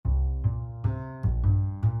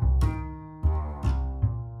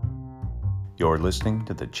You're listening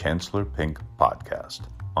to the Chancellor Pink Podcast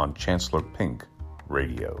on Chancellor Pink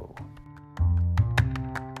Radio.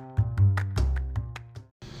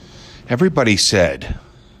 Everybody said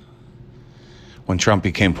when Trump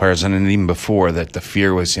became president, and even before, that the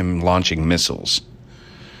fear was him launching missiles.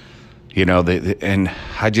 You know, and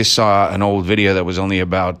I just saw an old video that was only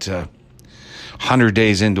about 100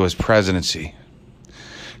 days into his presidency.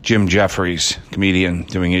 Jim Jeffries, comedian,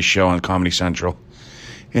 doing his show on Comedy Central,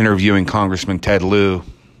 interviewing Congressman Ted Lieu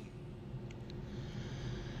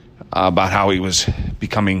about how he was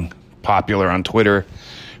becoming popular on Twitter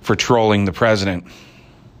for trolling the president.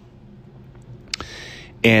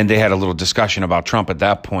 And they had a little discussion about Trump at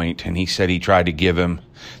that point, and he said he tried to give him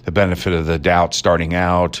the benefit of the doubt starting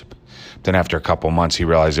out. Then after a couple months, he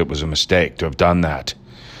realized it was a mistake to have done that,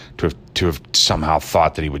 to have somehow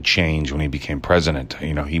thought that he would change when he became president.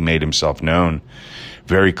 You know, he made himself known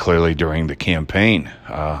very clearly during the campaign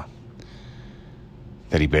that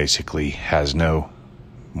he basically has no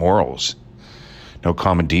morals, no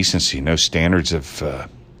common decency, no standards of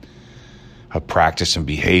practice and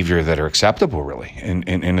behavior that are acceptable, really,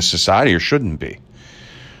 in a society, or shouldn't be.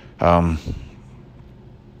 And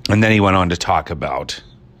then he went on to talk about,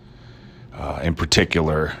 in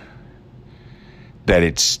particular, that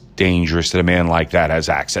it's dangerous that a man like that has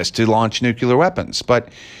access to launch nuclear weapons. But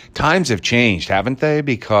times have changed, haven't they?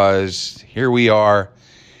 Because here we are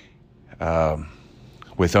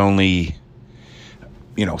with only,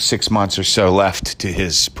 6 months or so left to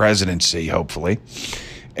his presidency, hopefully.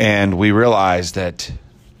 And we realize that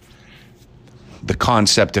the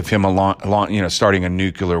concept of him starting a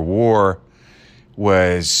nuclear war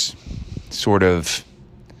was sort of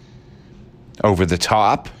over the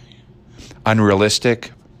top,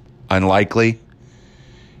 unrealistic, unlikely.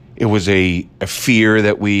 It was a fear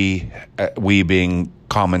that we being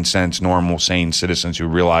common sense, normal, sane citizens who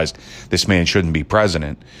realized this man shouldn't be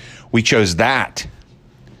president, we chose that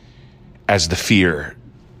as the fear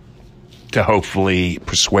to hopefully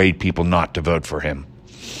persuade people not to vote for him.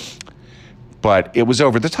 But it was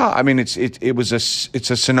over the top. I mean, it's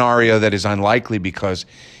a scenario that is unlikely because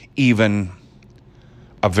even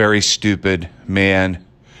a very stupid man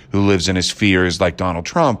who lives in his fears like Donald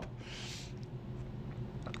Trump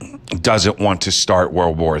doesn't want to start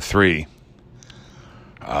World War III,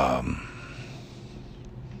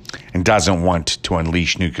 and doesn't want to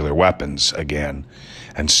unleash nuclear weapons again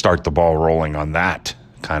and start the ball rolling on that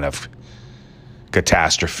kind of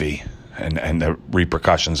catastrophe and the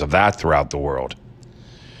repercussions of that throughout the world.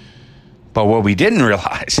 But what we didn't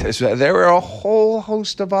realize is that there were a whole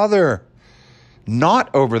host of other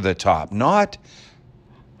not over the top, not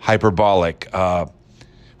hyperbolic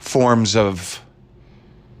forms of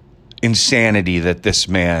insanity that this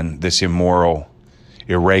man, this immoral,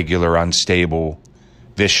 irregular, unstable,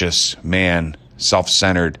 vicious man,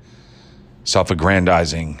 self-centered,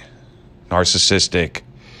 self-aggrandizing, narcissistic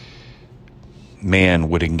man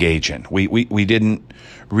would engage in. We didn't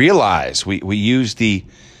realize. We used the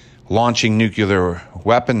launching nuclear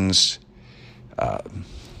weapons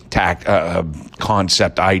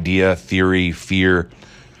concept, idea, theory, fear,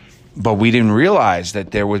 but we didn't realize that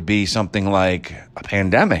there would be something like a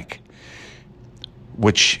pandemic,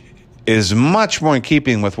 which is much more in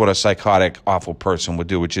keeping with what a psychotic, awful person would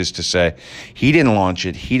do, which is to say, he didn't launch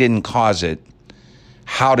it, he didn't cause it.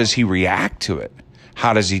 How does he react to it?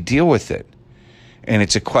 How does he deal with it? And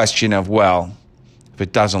it's a question of, well, if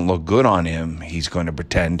it doesn't look good on him, he's going to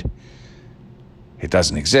pretend it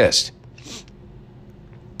doesn't exist.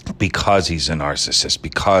 Because he's a narcissist,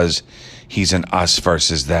 because he's an us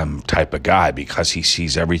versus them type of guy, because he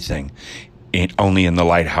sees everything only in the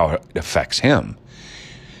light how it affects him.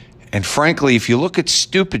 And frankly, if you look at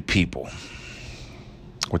stupid people,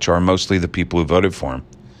 which are mostly the people who voted for him,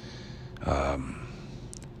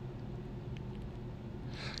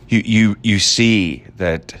 you see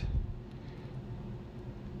that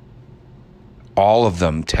all of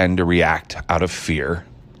them tend to react out of fear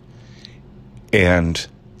and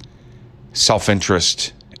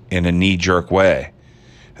self-interest in a knee-jerk way.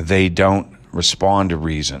 They don't respond to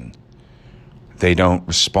reason. They don't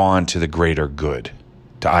respond to the greater good,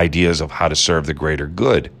 to ideas of how to serve the greater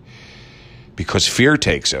good, because fear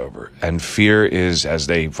takes over. And fear is, as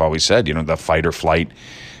they've always said, the fight or flight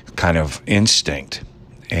kind of instinct.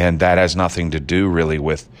 And that has nothing to do really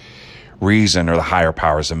with reason or the higher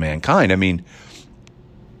powers of mankind. I mean,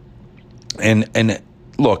 and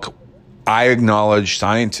look, I acknowledge,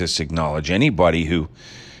 scientists acknowledge, anybody who,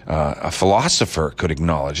 a philosopher could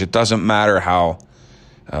acknowledge. It doesn't matter how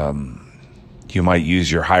you might use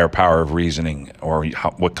your higher power of reasoning or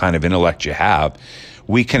what kind of intellect you have.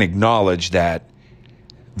 We can acknowledge that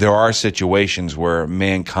there are situations where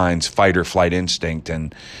mankind's fight or flight instinct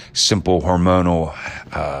and simple hormonal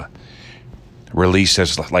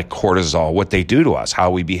releases like cortisol, what they do to us, how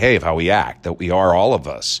we behave, how we act, that we are, all of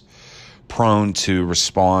us, prone to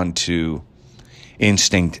respond to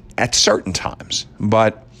instinct at certain times.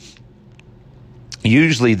 But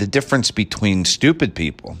usually the difference between stupid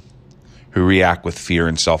people who react with fear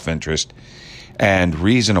and self-interest and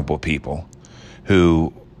reasonable people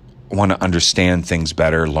who want to understand things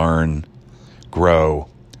better, learn, grow,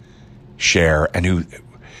 share, and who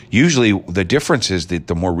usually the difference is that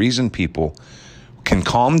the more reasoned people can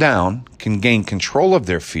calm down, can gain control of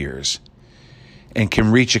their fears, and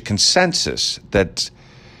can reach a consensus that's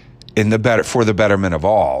for the betterment of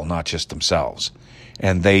all, not just themselves.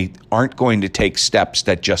 And they aren't going to take steps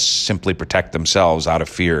that just simply protect themselves out of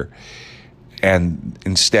fear. And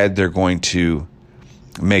instead, they're going to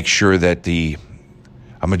make sure that a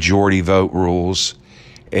majority vote rules,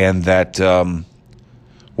 and that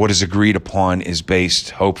what is agreed upon is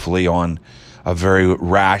based, hopefully, on a very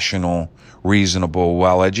rational, reasonable,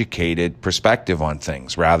 well-educated perspective on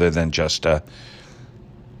things, rather than just a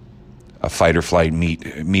fight or flight,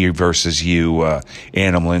 me versus you,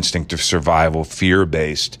 animal instinct of survival,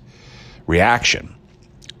 fear-based reaction.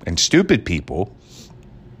 And stupid people,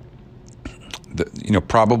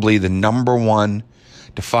 probably the number one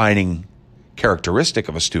defining characteristic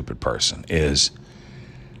of a stupid person is,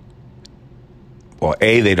 well,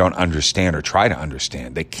 A, they don't understand or try to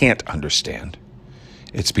understand. They can't understand.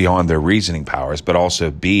 It's beyond their reasoning powers. But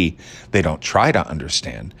also, B, they don't try to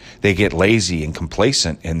understand. They get lazy and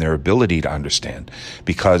complacent in their ability to understand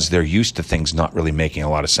because they're used to things not really making a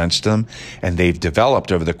lot of sense to them. And they've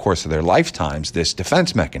developed over the course of their lifetimes this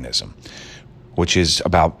defense mechanism, which is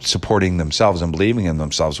about supporting themselves and believing in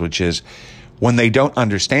themselves, which is when they don't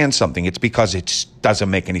understand something, it's because it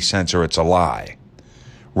doesn't make any sense or it's a lie,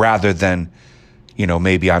 rather than,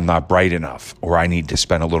 maybe I'm not bright enough or I need to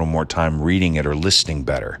spend a little more time reading it or listening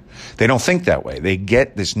better. They don't think that way. They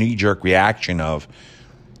get this knee-jerk reaction of,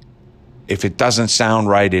 if it doesn't sound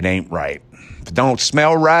right, it ain't right. If it don't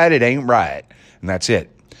smell right, it ain't right. And that's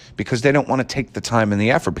it. Because they don't want to take the time and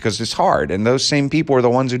the effort because it's hard. And those same people are the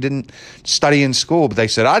ones who didn't study in school, but they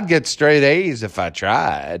said, I'd get straight A's if I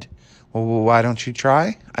tried. Well, why don't you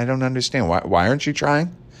try? I don't understand. Why aren't you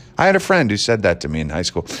trying? I had a friend who said that to me in high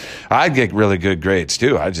school. I'd get really good grades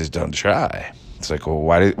too. I just don't try. It's like, well,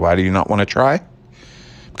 why do you not want to try?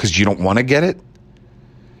 Because you don't want to get it?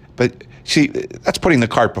 But see, that's putting the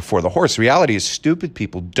cart before the horse. The reality is stupid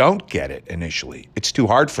people don't get it initially. It's too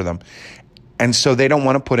hard for them. And so they don't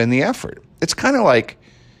want to put in the effort. It's kind of like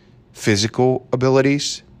physical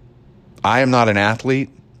abilities. I am not an athlete.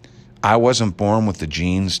 I wasn't born with the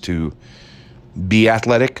genes to be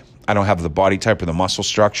athletic. I don't have the body type or the muscle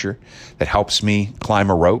structure that helps me climb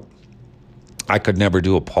a rope. I could never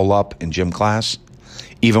do a pull-up in gym class,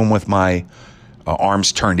 even with my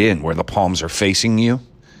arms turned in where the palms are facing you.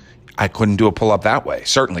 I couldn't do a pull-up that way.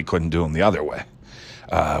 Certainly couldn't do them the other way,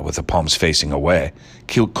 with the palms facing away.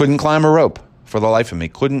 Couldn't climb a rope for the life of me.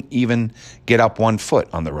 Couldn't even get up 1 foot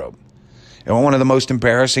on the rope. And one of the most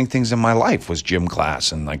embarrassing things in my life was gym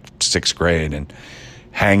class in like 6th grade and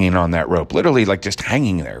hanging on that rope, literally like just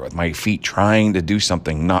hanging there with my feet trying to do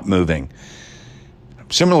something, not moving.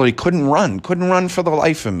 Similarly, couldn't run for the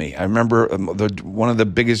life of me. I remember one of the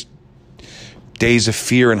biggest days of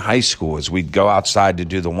fear in high school is we'd go outside to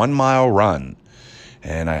do the 1 mile run.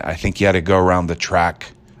 And I think you had to go around the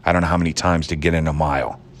track, I don't know how many times to get in a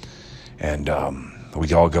mile. And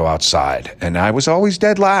we'd all go outside. And I was always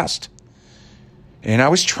dead last. And I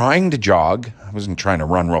was trying to jog. I wasn't trying to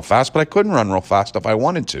run real fast, but I couldn't run real fast if I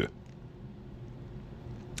wanted to.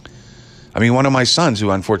 I mean, one of my sons,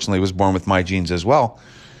 who unfortunately was born with my genes as well,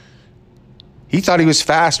 he thought he was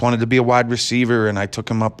fast, wanted to be a wide receiver, and I took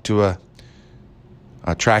him up to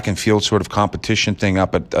a track and field sort of competition thing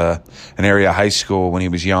up at an area high school when he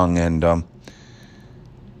was young, and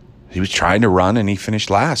he was trying to run, and he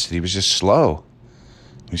finished last. He was just slow.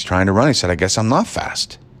 He was trying to run. He said, I guess I'm not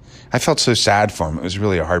fast. I felt so sad for him. It was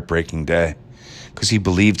really a heartbreaking day because he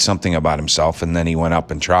believed something about himself, and then he went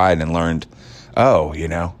up and tried and learned,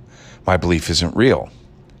 my belief isn't real.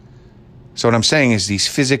 So what I'm saying is these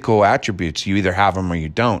physical attributes, you either have them or you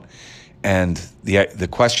don't. And the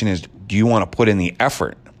question is, do you want to put in the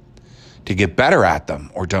effort to get better at them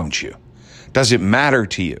or don't you? Does it matter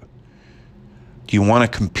to you? Do you want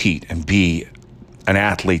to compete and be an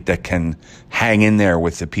athlete that can hang in there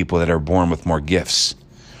with the people that are born with more gifts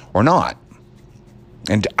or not?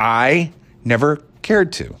 And I never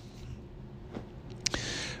cared to.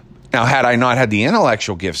 Now, had I not had the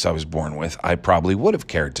intellectual gifts I was born with, I probably would have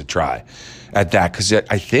cared to try at that, because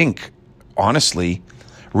I think, honestly,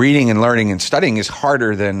 reading and learning and studying is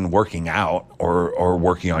harder than working out or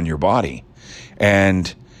working on your body.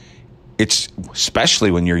 And it's,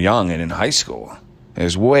 especially when you're young and in high school,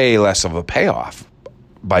 there's way less of a payoff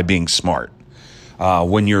by being smart.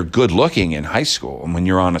 When you're good looking in high school and when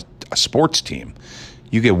you're on a sports team,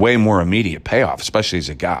 you get way more immediate payoff, especially as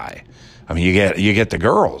a guy. I mean, you get the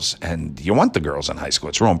girls, and you want the girls in high school.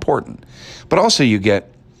 It's real important. But also you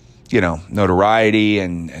get, notoriety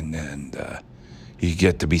and you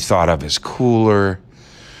get to be thought of as cooler.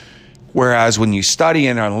 Whereas when you study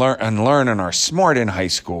and learn and are smart in high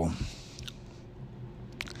school,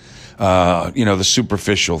 the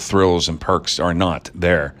superficial thrills and perks are not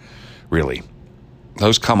there, really.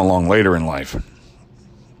 Those come along later in life,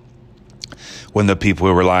 when the people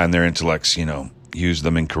who rely on their intellects, use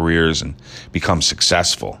them in careers and become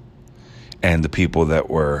successful. And the people that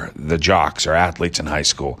were the jocks or athletes in high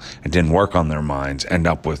school and didn't work on their minds end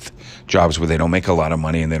up with jobs where they don't make a lot of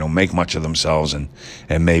money and they don't make much of themselves, and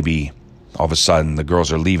maybe all of a sudden the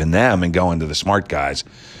girls are leaving them and going to the smart guys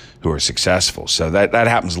who are successful. So that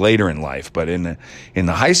happens later in life. But in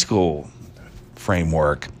the high school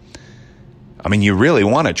framework, I mean, you really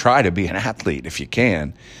want to try to be an athlete if you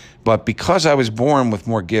can. But because I was born with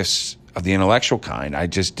more gifts of the intellectual kind, I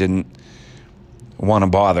just didn't want to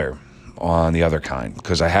bother on the other kind,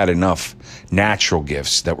 because I had enough natural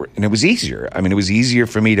gifts and it was easier. I mean, it was easier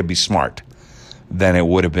for me to be smart than it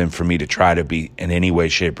would have been for me to try to be in any way,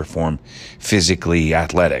 shape, or form physically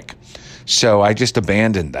athletic. So I just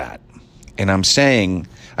abandoned that. And I'm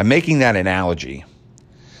making that analogy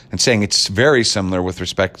and saying it's very similar with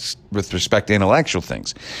respect to intellectual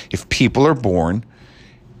things. If people are born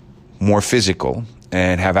more physical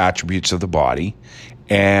and have attributes of the body,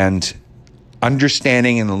 and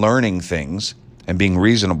understanding and learning things and being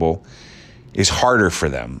reasonable is harder for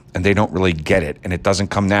them, and they don't really get it, and it doesn't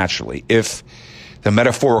come naturally. If the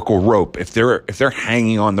metaphorical rope, if they're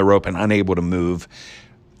hanging on the rope and unable to move,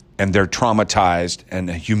 and they're traumatized and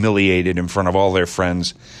humiliated in front of all their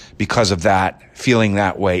friends because of that, feeling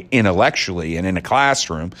that way intellectually and in a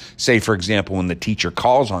classroom, say, for example, when the teacher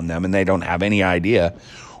calls on them and they don't have any idea,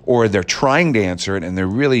 or they're trying to answer it and they're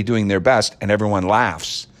really doing their best and everyone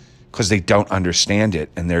laughs because they don't understand it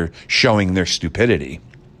and they're showing their stupidity.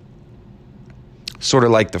 Sort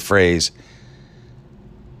of like the phrase,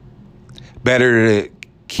 better to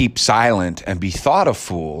keep silent and be thought a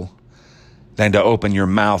fool than to open your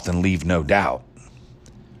mouth and leave no doubt.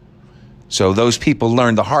 So those people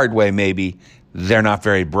learned the hard way, maybe they're not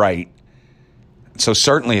very bright. So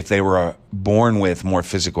certainly if they were born with more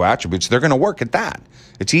physical attributes, they're going to work at that.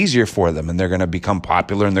 It's easier for them, and they're going to become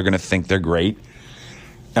popular, and they're going to think they're great.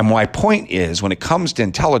 And my point is, when it comes to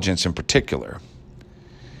intelligence in particular,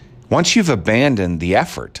 once you've abandoned the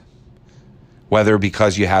effort, whether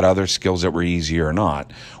because you had other skills that were easier or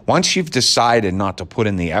not, once you've decided not to put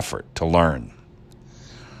in the effort to learn,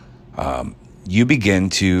 you begin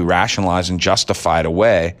to rationalize and justify it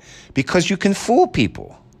away because you can fool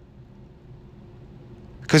people.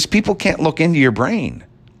 Because people can't look into your brain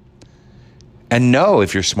and know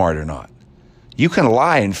if you're smart or not. You can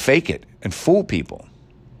lie and fake it and fool people.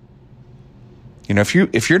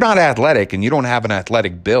 If you're not athletic and you don't have an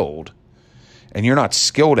athletic build and you're not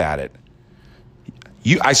skilled at it,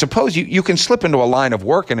 I suppose you can slip into a line of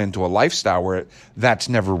work and into a lifestyle where that's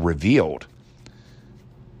never revealed.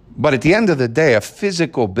 But at the end of the day, a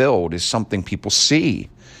physical build is something people see.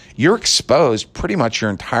 You're exposed pretty much your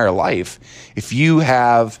entire life. If you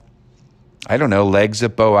have, legs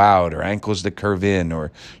that bow out or ankles that curve in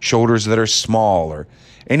or shoulders that are small or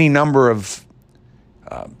any number of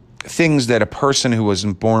things that a person who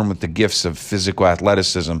wasn't born with the gifts of physical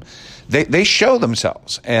athleticism, they show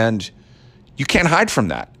themselves, and you can't hide from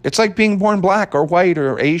that. It's like being born black or white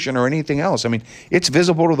or Asian or anything else. I mean, it's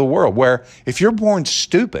visible to the world, where if you're born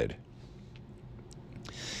stupid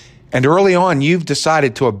and early on you've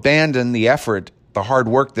decided to abandon the effort, the hard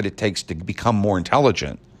work that it takes to become more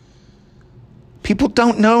intelligent, people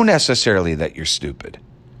don't know necessarily that you're stupid.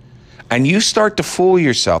 And you start to fool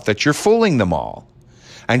yourself that you're fooling them all.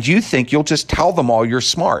 And you think you'll just tell them all you're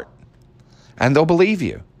smart, and they'll believe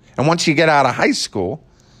you. And once you get out of high school,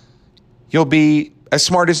 you'll be as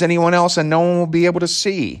smart as anyone else, and no one will be able to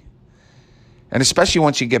see. And especially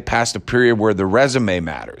once you get past a period where the resume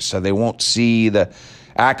matters, so they won't see the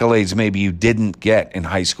accolades maybe you didn't get in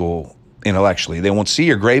high school intellectually. They won't see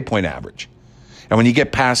your grade point average. And when you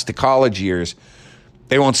get past the college years,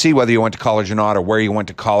 They won't see whether you went to college or not, or where you went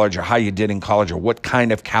to college, or how you did in college, or what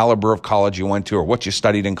kind of caliber of college you went to, or what you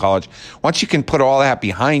studied in college. Once you can put all that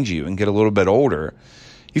behind you and get a little bit older,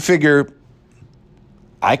 you figure,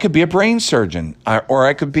 I could be a brain surgeon, or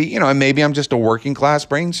I could be, maybe I'm just a working class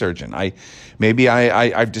brain surgeon.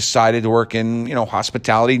 I've decided to work in,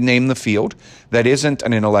 hospitality, name the field. That isn't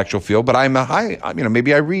an intellectual field, but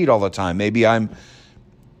maybe I read all the time. Maybe I'm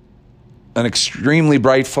an extremely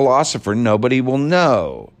bright philosopher. Nobody will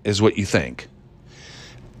know, is what you think.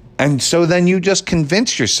 And so then you just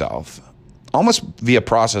convince yourself, almost via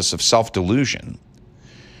process of self-delusion,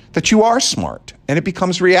 that you are smart, and it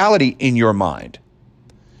becomes reality in your mind.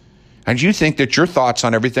 And you think that your thoughts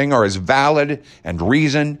on everything are as valid and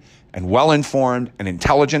reasoned and well-informed and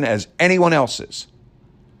intelligent as anyone else's.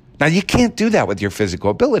 Now, you can't do that with your physical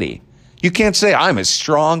ability. You can't say, I'm as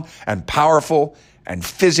strong and powerful and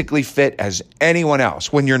physically fit as anyone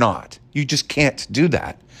else, when you're not. You just can't do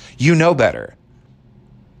that. You know better.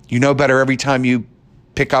 You know better every time you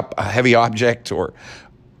pick up a heavy object or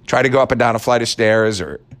try to go up and down a flight of stairs,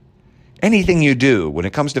 or anything you do when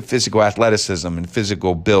it comes to physical athleticism and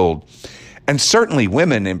physical build. And certainly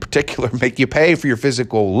women in particular make you pay for your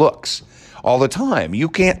physical looks all the time. You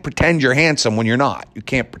can't pretend you're handsome when you're not. You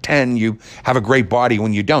can't pretend you have a great body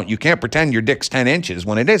when you don't. You can't pretend your dick's 10 inches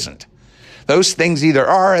when it isn't. Those things either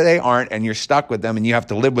are or they aren't, and you're stuck with them and you have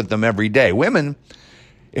to live with them every day. Women,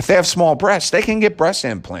 if they have small breasts, they can get breast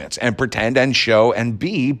implants and pretend and show and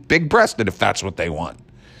be big-breasted if that's what they want.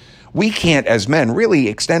 We can't, as men, really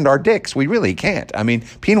extend our dicks. We really can't. I mean,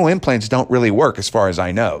 penile implants don't really work as far as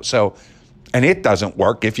I know. So, and it doesn't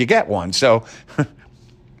work if you get one. So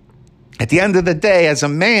at the end of the day, as a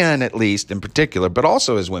man, at least in particular, but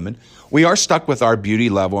also as women, we are stuck with our beauty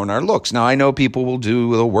level and our looks. Now, I know people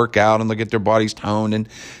they'll work out and they'll get their bodies toned and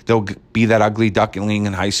they'll be that ugly duckling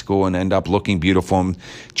in high school and end up looking beautiful and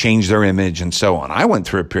change their image and so on. I went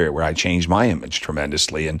through a period where I changed my image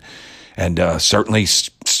tremendously and certainly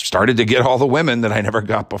started to get all the women that I never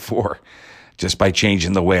got before just by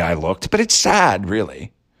changing the way I looked. But it's sad,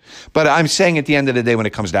 really. But I'm saying at the end of the day, when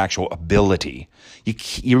it comes to actual ability,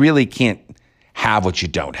 you really can't have what you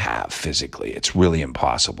don't have physically. It's really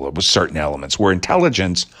impossible with certain elements where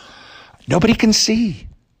intelligence, nobody can see.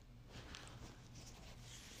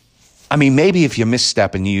 I mean, maybe if you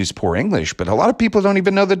misstep and you use poor English, but a lot of people don't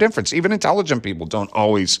even know the difference. Even intelligent people don't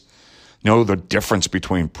always know the difference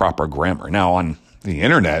between proper grammar. Now, on the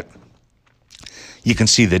internet, you can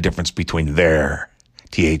see the difference between their,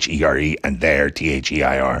 T-H-E-R-E, and their,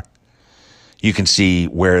 T-H-E-I-R. You can see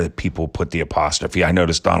where people put the apostrophe. I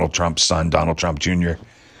noticed Donald Trump's son, Donald Trump Jr.,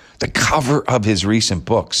 the cover of his recent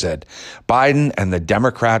book said, Biden and the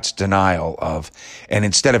Democrats' denial of, and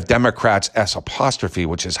instead of Democrats, S apostrophe,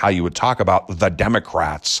 which is how you would talk about the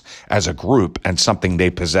Democrats as a group and something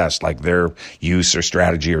they possess, like their use or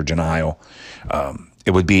strategy or denial.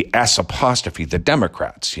 It would be S apostrophe, the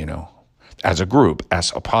Democrats, as a group,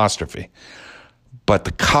 S apostrophe. But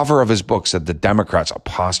the cover of his book said the Democrats,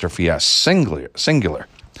 apostrophe S, singular.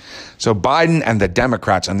 So Biden and the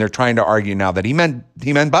Democrats, and they're trying to argue now that he meant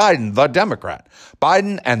Biden, the Democrat.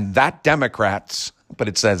 Biden and that Democrats, but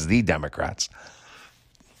it says the Democrats.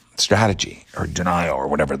 Strategy or denial or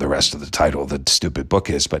whatever the rest of the title of the stupid book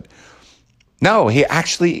is. But no, he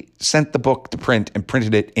actually sent the book to print and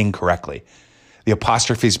printed it incorrectly. The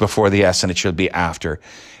apostrophe is before the S and it should be after.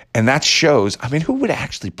 And that shows, who would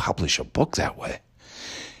actually publish a book that way?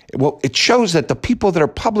 Well, it shows that the people that are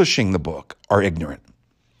publishing the book are ignorant.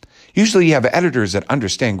 Usually you have editors that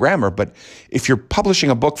understand grammar, but if you're publishing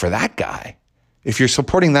a book for that guy, if you're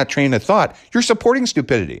supporting that train of thought, you're supporting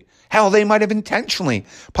stupidity. Hell, they might have intentionally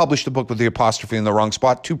published the book with the apostrophe in the wrong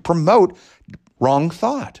spot to promote wrong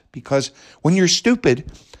thought. Because when you're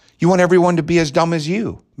stupid, you want everyone to be as dumb as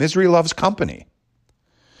you. Misery loves company.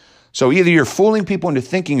 So either you're fooling people into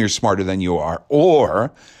thinking you're smarter than you are,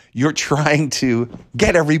 or you're trying to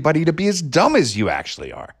get everybody to be as dumb as you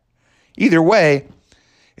actually are. Either way,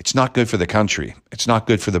 it's not good for the country. It's not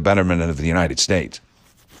good for the betterment of the United States.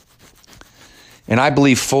 And I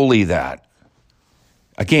believe fully that,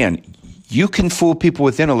 again, you can fool people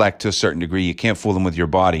with intellect to a certain degree. You can't fool them with your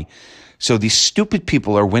body. So these stupid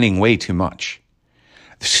people are winning way too much.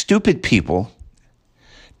 The stupid people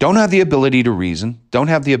don't have the ability to reason,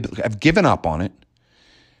 have given up on it.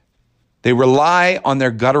 They rely on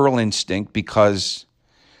their guttural instinct because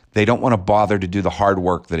they don't want to bother to do the hard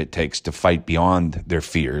work that it takes to fight beyond their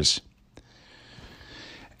fears.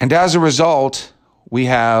 And as a result, we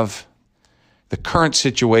have the current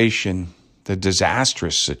situation, the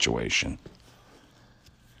disastrous situation,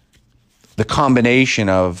 the combination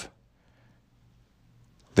of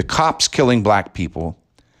the cops killing black people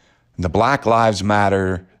the Black Lives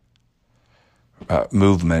Matter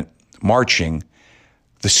movement marching,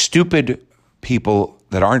 the stupid people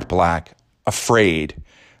that aren't black afraid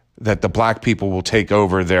that the black people will take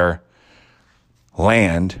over their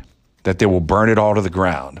land, that they will burn it all to the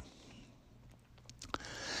ground.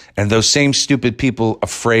 And those same stupid people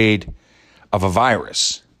afraid of a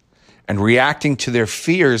virus and reacting to their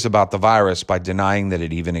fears about the virus by denying that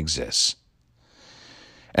it even exists.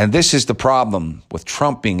 And this is the problem with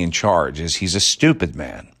Trump being in charge, is he's a stupid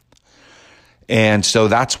man. And so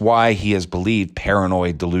that's why he has believed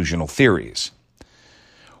paranoid delusional theories.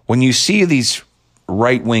 When you see these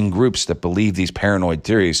right-wing groups that believe these paranoid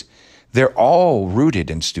theories, they're all rooted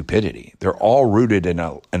in stupidity. They're all rooted in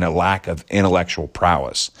a lack of intellectual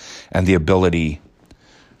prowess and the ability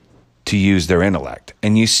to use their intellect.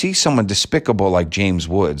 And you see someone despicable like James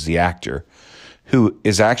Woods, the actor, who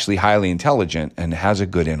is actually highly intelligent and has a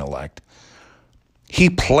good intellect. He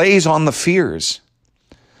plays on the fears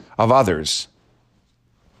of others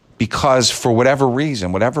because for whatever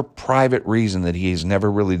reason, whatever private reason that he has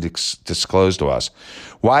never really disclosed to us,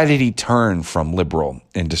 why did he turn from liberal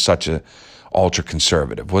into such a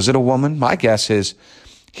ultra-conservative? Was it a woman? My guess is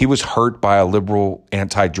he was hurt by a liberal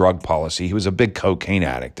anti-drug policy. He was a big cocaine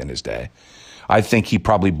addict in his day. I think he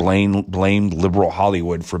probably blamed liberal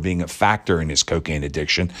Hollywood for being a factor in his cocaine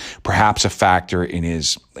addiction, perhaps a factor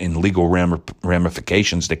in legal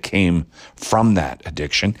ramifications that came from that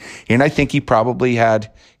addiction. And I think he probably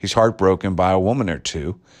had his heart broken by a woman or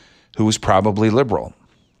two who was probably liberal.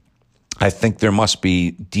 I think there must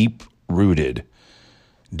be deep-rooted,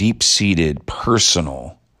 deep-seated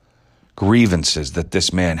personal grievances that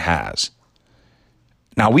this man has.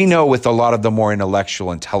 Now, we know with a lot of the more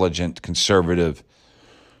intellectual, intelligent, conservative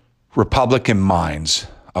Republican minds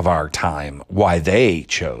of our time why they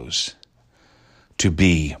chose to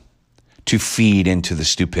feed into the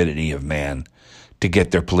stupidity of man to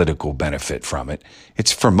get their political benefit from it.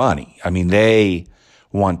 It's for money. I mean, they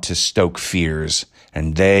want to stoke fears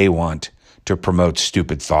and they want to promote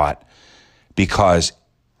stupid thought because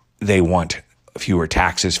they want fewer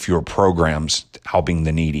taxes, fewer programs helping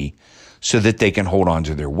the needy, so that they can hold on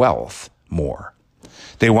to their wealth more.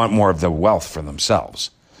 They want more of the wealth for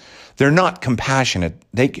themselves. They're not compassionate.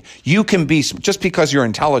 You can be, just because you're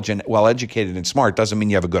intelligent, well-educated, and smart doesn't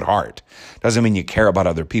mean you have a good heart. Doesn't mean you care about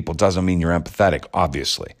other people. Doesn't mean you're empathetic,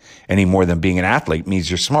 obviously. Any more than being an athlete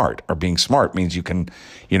means you're smart, or being smart means you can,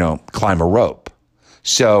 climb a rope.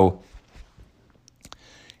 So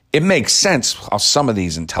it makes sense how some of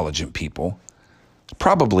these intelligent people,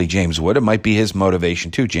 probably James Wood, it might be his motivation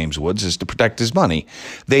too, James Woods, is to protect his money.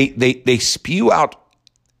 They spew out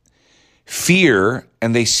fear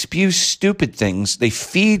and they spew stupid things. They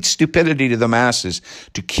feed stupidity to the masses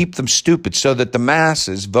to keep them stupid so that the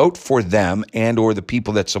masses vote for them and or the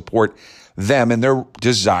people that support them in their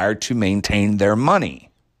desire to maintain their money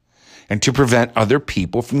and to prevent other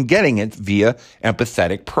people from getting it via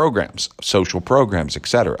empathetic programs, social programs,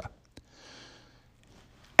 etc.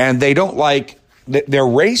 And they don't like, they're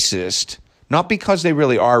racist, not because they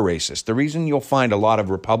really are racist. The reason you'll find a lot of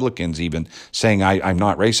Republicans even saying, I'm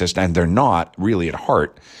not racist, and they're not really at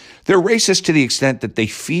heart, they're racist to the extent that they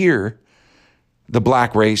fear the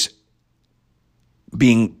black race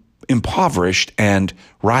being impoverished and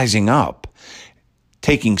rising up,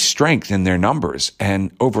 taking strength in their numbers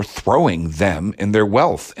and overthrowing them in their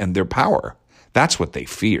wealth and their power. That's what they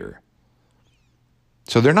fear.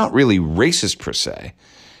 So they're not really racist per se.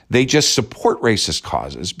 They just support racist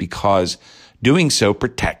causes because doing so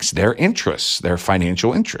protects their interests, their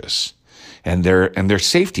financial interests, and their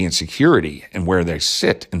safety and security and where they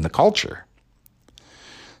sit in the culture.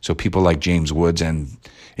 So people like James Woods and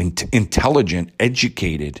intelligent,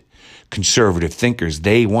 educated, conservative thinkers,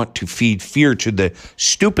 they want to feed fear to the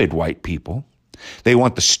stupid white people. They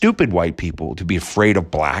want the stupid white people to be afraid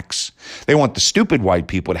of blacks. They want the stupid white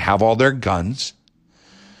people to have all their guns,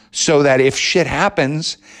 so that if shit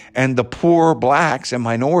happens and the poor blacks and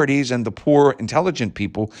minorities and the poor intelligent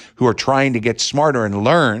people who are trying to get smarter and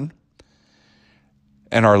learn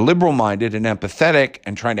and are liberal-minded and empathetic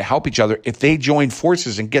and trying to help each other, if they join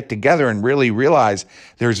forces and get together and really realize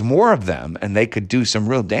there's more of them and they could do some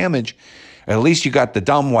real damage, at least you got the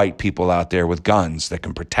dumb white people out there with guns that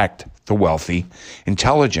can protect the wealthy,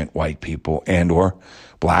 intelligent white people and or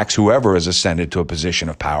blacks, whoever has ascended to a position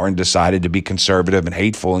of power and decided to be conservative and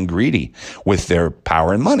hateful and greedy with their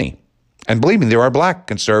power and money. And believe me, there are black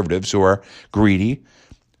conservatives who are greedy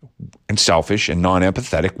and selfish and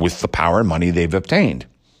non-empathetic with the power and money they've obtained.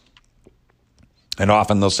 And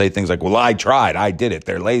often they'll say things like, well, I tried, I did it,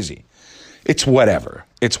 they're lazy. It's whatever,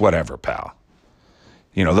 pal.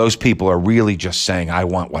 Those people are really just saying, I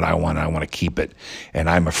want what I want, and I want to keep it. And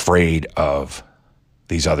I'm afraid of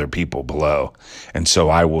these other people below. And so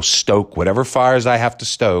I will stoke whatever fires I have to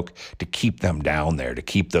stoke to keep them down there, to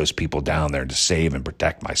keep those people down there, to save and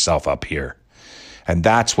protect myself up here. And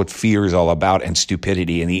that's what fear is all about, and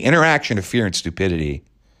stupidity. And the interaction of fear and stupidity,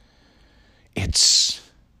 it's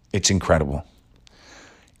incredible.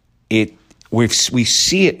 We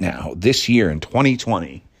see it now this year in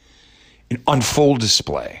 2020 on full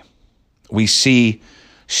display. We see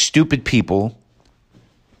stupid people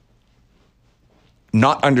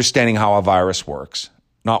not understanding how a virus works,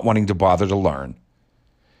 not wanting to bother to learn,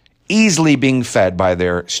 easily being fed by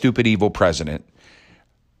their stupid, evil president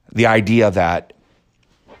the idea that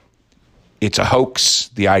it's a hoax,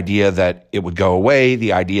 the idea that it would go away,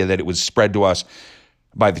 the idea that it was spread to us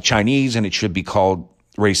by the Chinese and it should be called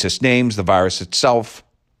racist names, the virus itself.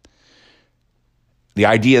 The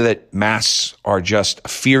idea that masks are just a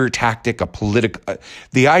fear tactic,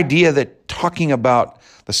 the idea that talking about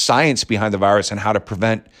the science behind the virus and how to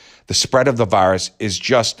prevent the spread of the virus is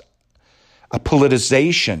just a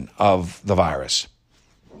politicization of the virus.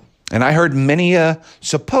 And I heard many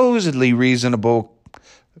supposedly reasonable,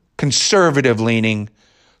 conservative-leaning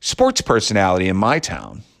sports personality in my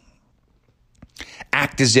town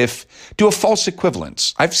act as if, do a false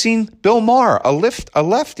equivalence. I've seen Bill Maher, a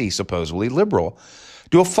lefty, supposedly liberal,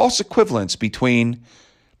 do a false equivalence between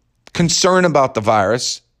concern about the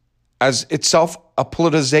virus as itself a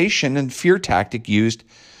politicization and fear tactic used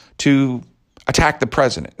to attack the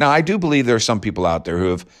president. Now, I do believe there are some people out there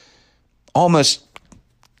who have almost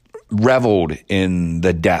reveled in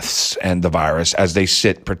the deaths and the virus as they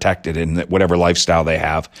sit protected in whatever lifestyle they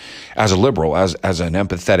have. As a liberal, as an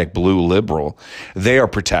empathetic blue liberal, they are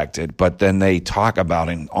protected, but then they talk about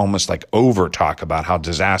and almost like over talk about how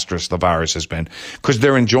disastrous the virus has been because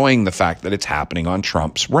they're enjoying the fact that it's happening on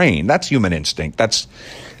Trump's reign. That's human instinct.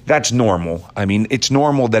 That's normal. I mean, it's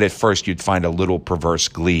normal that at first you'd find a little perverse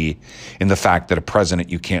glee in the fact that a president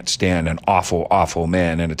you can't stand, an awful, awful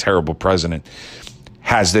man and a terrible president,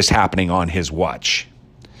 has this happening on his watch.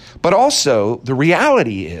 But also, the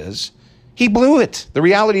reality is he blew it. The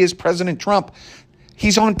reality is President Trump,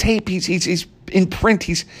 he's on tape, he's in print,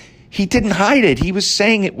 he didn't hide it. He was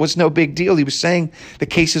saying it was no big deal. He was saying the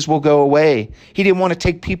cases will go away. He didn't want to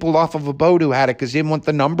take people off of a boat who had it because he didn't want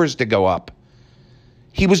the numbers to go up.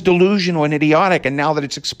 He was delusional and idiotic, and now that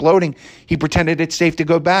it's exploding, he pretended it's safe to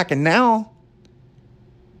go back, and now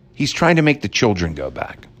he's trying to make the children go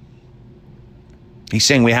back. He's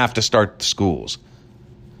saying we have to start the schools.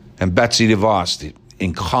 And Betsy DeVos, the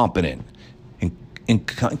incompetent,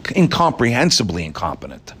 incomprehensibly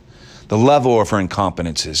incompetent. The level of her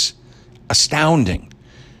incompetence is astounding.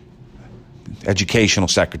 Educational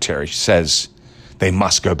secretary says they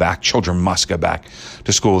must go back. Children must go back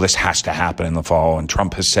to school. This has to happen in the fall. And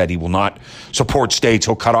Trump has said he will not support states.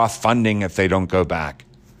 He'll cut off funding if they don't go back.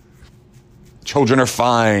 Children are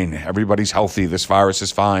fine. Everybody's healthy. This virus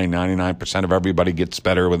is fine. 99% of everybody gets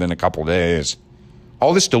better within a couple days.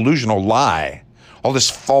 All this delusional lie, all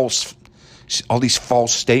these false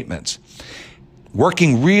statements,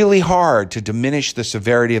 working really hard to diminish the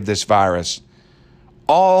severity of this virus,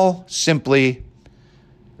 all simply,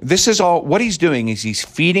 this is all, what he's doing is he's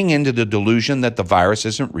feeding into the delusion that the virus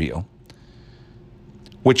isn't real,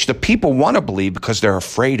 which the people want to believe because they're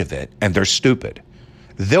afraid of it and they're stupid.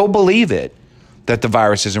 They'll believe it, that the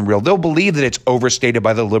virus isn't real. They'll believe that it's overstated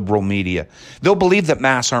by the liberal media. They'll believe that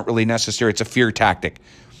masks aren't really necessary. It's a fear tactic.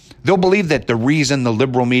 They'll believe that the reason the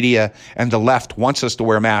liberal media and the left wants us to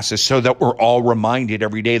wear masks is so that we're all reminded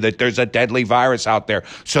every day that there's a deadly virus out there,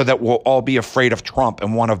 so that we'll all be afraid of Trump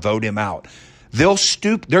and want to vote him out. They're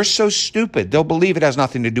so stupid. They'll believe it has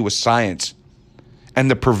nothing to do with science and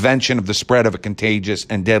the prevention of the spread of a contagious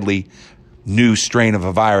and deadly new strain of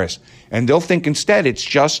a virus. And they'll think instead it's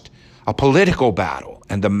just a political battle,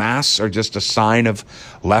 and the masks are just a sign of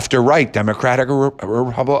left or right, Democratic or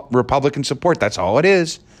Republican support. That's all it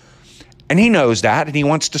is. And he knows that, and he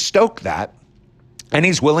wants to stoke that, and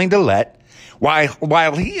he's willing to let,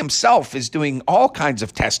 while he himself is doing all kinds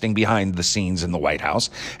of testing behind the scenes in the White House,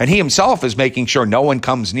 and he himself is making sure no one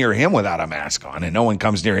comes near him without a mask on, and no one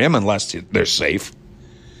comes near him unless they're safe.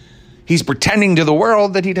 He's pretending to the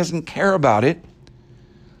world that he doesn't care about it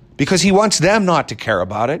because he wants them not to care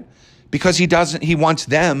about it. Because he wants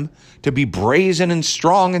them to be brazen and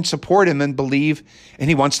strong and support him and believe, and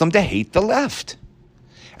he wants them to hate the left.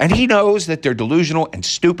 And he knows that they're delusional and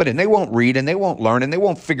stupid, and they won't read and they won't learn and they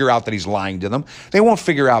won't figure out that he's lying to them. They won't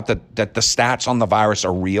figure out that the stats on the virus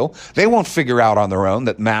are real. They won't figure out on their own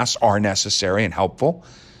that masks are necessary and helpful.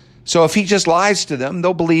 So if he just lies to them,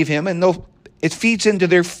 they'll believe him, and It feeds into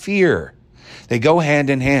their fear. They go hand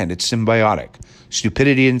in hand. It's symbiotic.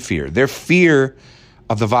 Stupidity and fear. Their fear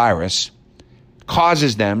of the virus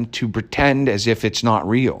causes them to pretend as if it's not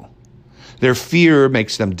real. Their fear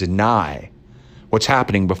makes them deny what's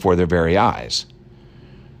happening before their very eyes.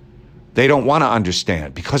 They don't want to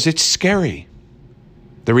understand because it's scary.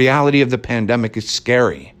 The reality of the pandemic is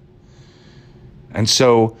scary. And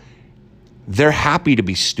so they're happy to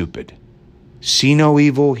be stupid. See no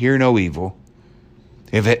evil, hear no evil.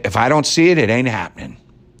 If I don't see it, it ain't happening.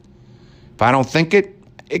 If I don't think it,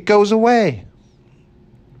 it goes away.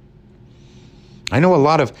 I know a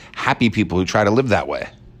lot of happy people who try to live that way.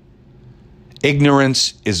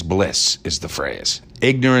 Ignorance is bliss, is the phrase.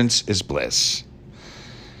 Ignorance is bliss.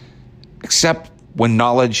 Except when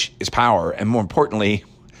knowledge is power, and more importantly,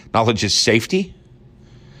 knowledge is safety.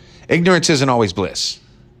 Ignorance isn't always bliss.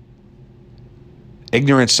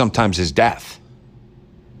 Ignorance sometimes is death.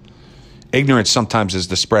 Ignorance sometimes is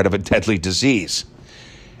the spread of a deadly disease.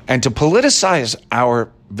 And to politicize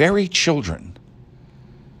our very children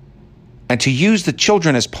and to use the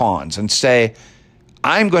children as pawns and say,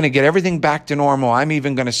 I'm going to get everything back to normal. I'm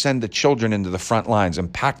even going to send the children into the front lines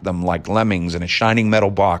and pack them like lemmings in a shining metal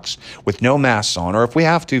box with no masks on, or if we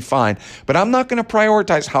have to, fine. But I'm not going to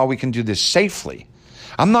prioritize how we can do this safely.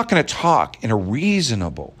 I'm not going to talk in a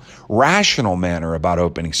reasonable, rational manner about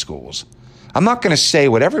opening schools. I'm not going to say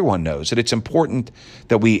what everyone knows, that it's important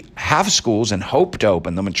that we have schools and hope to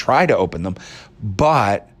open them and try to open them,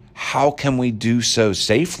 but how can we do so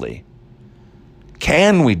safely?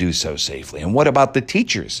 Can we do so safely? And what about the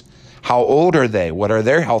teachers? How old are they? What are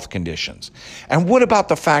their health conditions? And what about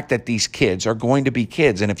the fact that these kids are going to be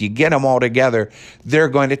kids? And if you get them all together, they're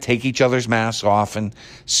going to take each other's masks off and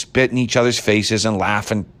spit in each other's faces and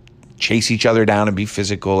laugh and chase each other down and be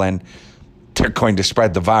physical. And they're going to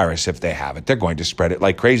spread the virus if they have it. They're going to spread it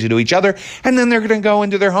like crazy to each other. And then they're going to go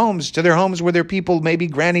into their homes, where their people, maybe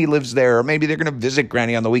Granny lives there, or maybe they're going to visit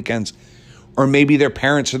Granny on the weekends. Or maybe their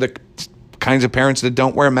parents are the kinds of parents that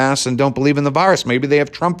don't wear masks and don't believe in the virus. Maybe they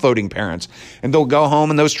have Trump voting parents, and they'll go home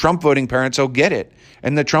and those Trump voting parents will get it.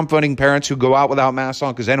 And the Trump voting parents who go out without masks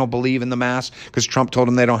on because they don't believe in the mask because Trump told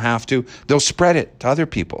them they don't have to, they'll spread it to other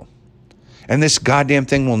people. And this goddamn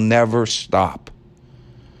thing will never stop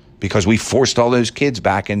because we forced all those kids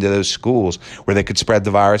back into those schools where they could spread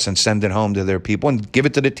the virus and send it home to their people and give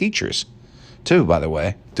it to the teachers too, by the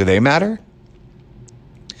way. Do they matter?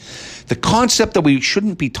 The concept that we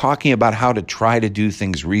shouldn't be talking about how to try to do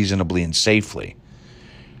things reasonably and safely,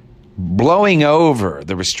 blowing over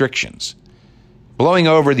the restrictions, blowing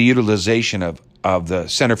over the utilization of the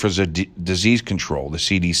Center for Disease Control, the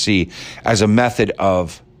CDC, as a method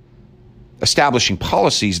of establishing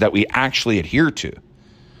policies that we actually adhere to,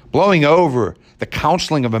 blowing over the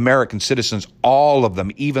counseling of American citizens, all of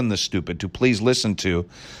them, even the stupid, to please listen to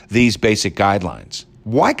these basic guidelines.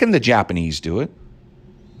 Why can the Japanese do it?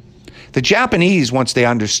 The Japanese, once they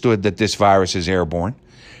understood that this virus is airborne,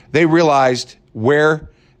 they realized where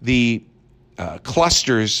the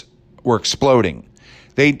clusters were exploding.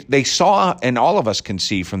 They saw, and all of us can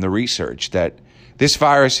see from the research, that this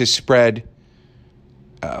virus is spread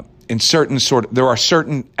in there are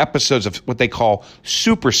certain episodes of what they call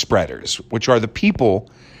super spreaders, which are the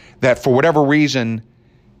people that for whatever reason,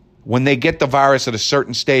 when they get the virus at a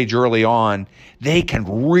certain stage early on, they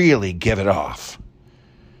can really give it off.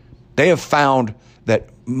 They have found that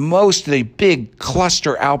most of the big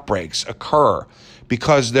cluster outbreaks occur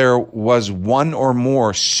because there was one or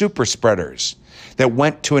more super spreaders that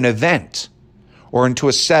went to an event or into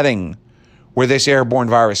a setting where this airborne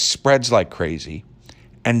virus spreads like crazy.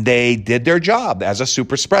 And they did their job as a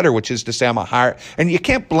super spreader, which is to say and you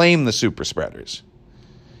can't blame the super spreaders.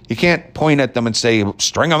 You can't point at them and say,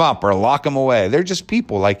 string them up or lock them away. They're just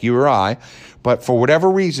people like you or I. But for whatever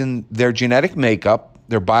reason, their genetic makeup,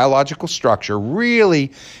 their biological structure,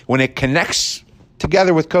 really, when it connects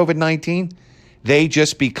together with COVID-19, they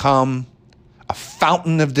just become a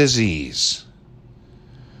fountain of disease.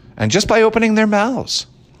 And just by opening their mouths.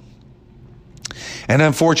 And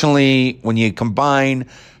unfortunately, when you combine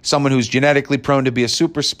someone who's genetically prone to be a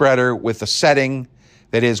super spreader with a setting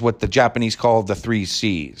that is what the Japanese call the 3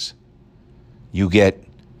 C's, you get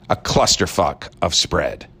a clusterfuck of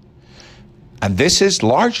spread. And this is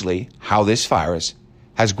largely how this virus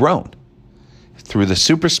has grown, through the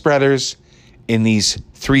super spreaders in these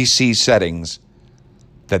 3 C settings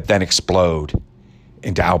that then explode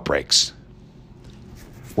into outbreaks.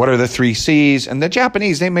 What are the 3 C's? And the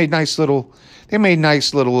Japanese, they made nice little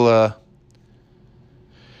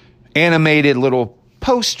animated little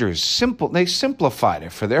posters. They simplified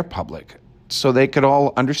it for their public so they could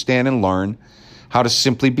all understand and learn how to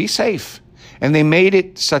simply be safe. And they made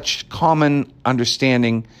it such common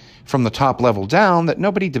understanding from the top level down that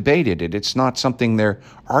nobody debated it. It's not something they're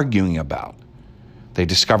arguing about. They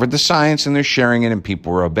discovered the science and they're sharing it, and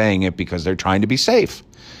people are obeying it because they're trying to be safe.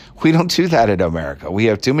 We don't do that in America. We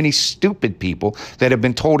have too many stupid people that have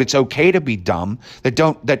been told it's okay to be dumb,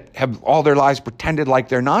 that have all their lives pretended like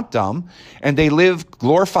they're not dumb, and they live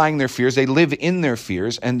glorifying their fears. They live in their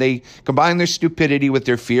fears, and they combine their stupidity with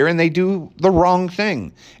their fear, and they do the wrong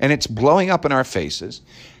thing. And it's blowing up in our faces.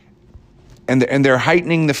 And they're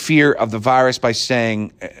heightening the fear of the virus by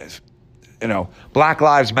saying, Black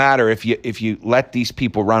Lives Matter. If you let these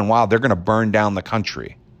people run wild, they're going to burn down the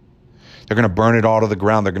country. They're going to burn it all to the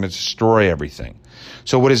ground. They're going to destroy everything.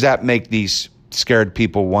 So what does that make these scared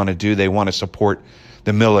people want to do? They want to support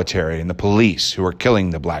the military and the police who are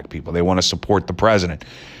killing the black people. They want to support the president.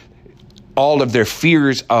 All of their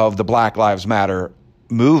fears of the Black Lives Matter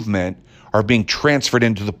movement are being transferred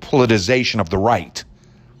into the politicization of the right.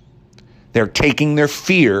 They're taking their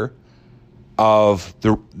fear of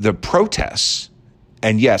the protests,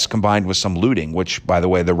 and yes, combined with some looting, which, by the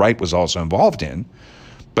way, the right was also involved in.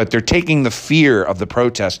 But they're taking the fear of the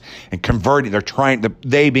protest and converting,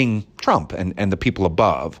 they being Trump and the people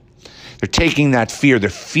above, they're taking that fear, they're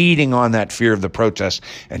feeding on that fear of the protest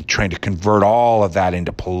and trying to convert all of that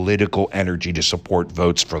into political energy to support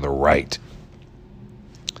votes for the right.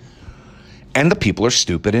 And the people are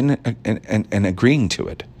stupid and agreeing to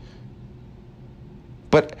it.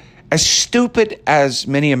 But as stupid as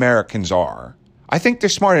many Americans are, I think they're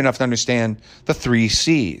smart enough to understand the 3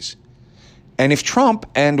 C's. And if Trump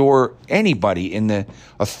and or anybody in the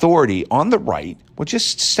authority on the right would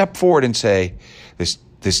just step forward and say,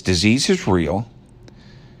 this disease is real,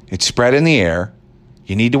 it's spread in the air,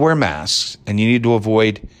 you need to wear masks, and you need to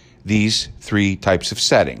avoid these 3 types of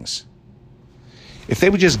settings. If they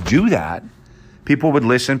would just do that, people would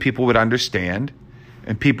listen, people would understand,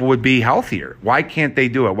 and people would be healthier. Why can't they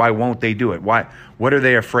do it? Why won't they do it? What are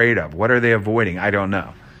they afraid of? What are they avoiding? I don't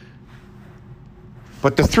know.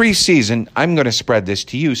 But the 3 C's, and I'm going to spread this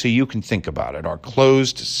to you so you can think about it, are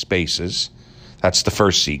closed spaces. That's the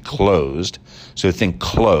first C, closed. So think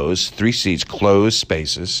closed, 3 C's, closed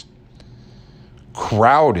spaces.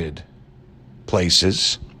 Crowded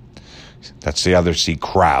places. That's the other C,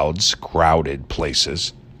 crowds, crowded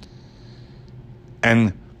places.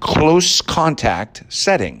 And close contact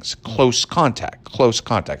settings, close contact.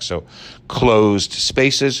 So closed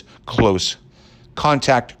spaces, close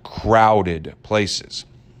contact, crowded places.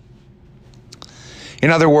 In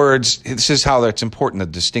other words, this is how that's important, the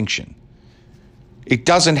distinction. It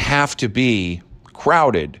doesn't have to be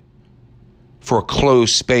crowded for a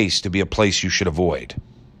closed space to be a place you should avoid.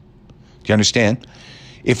 Do you understand?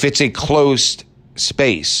 If it's a closed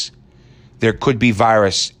space, there could be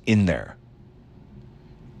virus in there,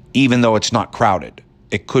 even though it's not crowded.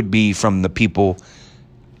 It could be from the people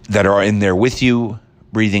that are in there with you,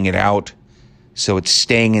 breathing it out, so it's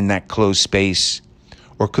staying in that closed space.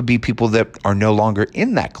 Or it could be people that are no longer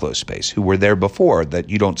in that closed space, who were there before, that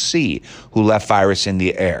you don't see, who left virus in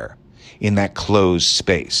the air, in that closed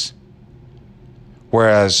space.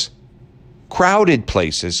 Whereas crowded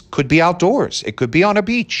places could be outdoors. It could be on a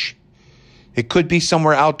beach. It could be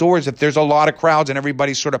somewhere outdoors if there's a lot of crowds and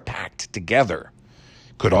everybody's sort of packed together.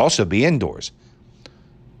 Could also be indoors.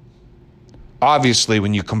 Obviously,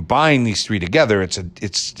 when you combine these 3 together, it's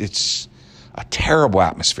a terrible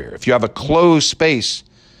atmosphere. If you have a closed space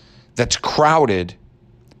that's crowded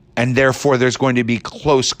and therefore there's going to be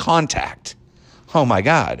close contact, oh my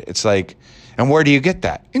God, it's like, and where do you get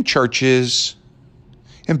that? In churches,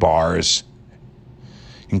 in bars,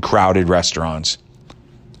 in crowded restaurants.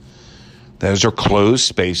 Those are closed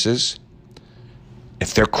spaces.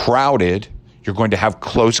 If they're crowded, you're going to have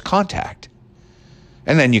close contact.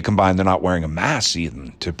 And then you combine they're not wearing a mask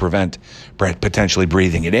even to prevent potentially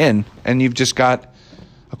breathing it in. And you've just got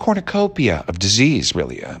a cornucopia of disease,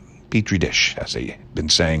 really, a petri dish, as they've been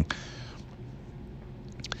saying.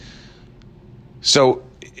 So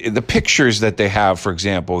the pictures that they have, for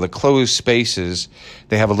example, the closed spaces,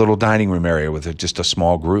 they have a little dining room area with just a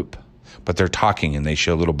small group. But they're talking and they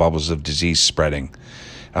show little bubbles of disease spreading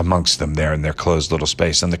amongst them there in their closed little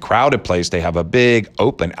space. And the crowded place, they have a big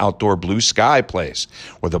open outdoor blue sky place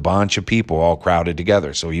with a bunch of people all crowded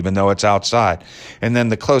together. So even though it's outside, and then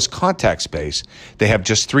the close contact space, they have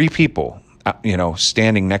just 3 people,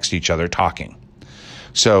 standing next to each other talking.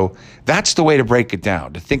 So that's the way to break it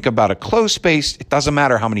down. To think about a closed space, it doesn't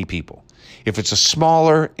matter how many people. If it's a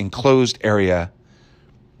smaller enclosed area,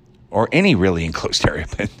 or any really enclosed area,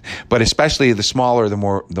 but especially the smaller, the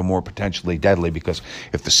more potentially deadly, because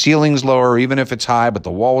if the ceiling's lower, even if it's high, but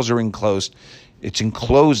the walls are enclosed, it's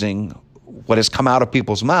enclosing what has come out of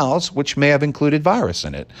people's mouths, which may have included virus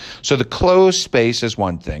in it. So the closed space is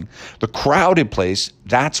one thing. The crowded place,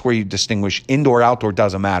 that's where you distinguish indoor, outdoor,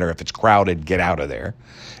 doesn't matter. If it's crowded, get out of there.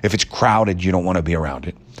 If it's crowded, you don't want to be around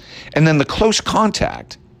it. And then the close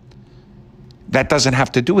contact, that doesn't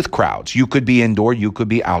have to do with crowds. You could be indoor, you could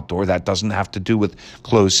be outdoor. That doesn't have to do with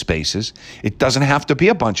closed spaces. It doesn't have to be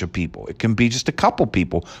a bunch of people. It can be just a couple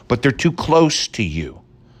people, but they're too close to you.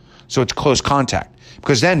 So it's close contact.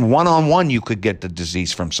 Because then one-on-one you could get the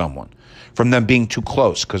disease from someone, from them being too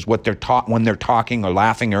close. Because what they're when they're talking or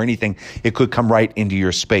laughing or anything, it could come right into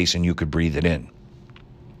your space and you could breathe it in.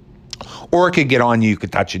 Or it could get on you, you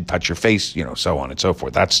could touch your face, so on and so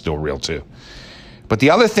forth. That's still real too. But the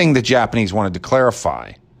other thing the Japanese wanted to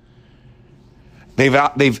clarify,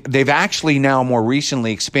 they've actually now more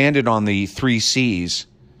recently expanded on the 3 C's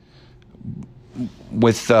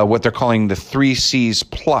with what they're calling the 3 C's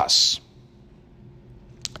plus.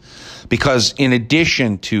 Because in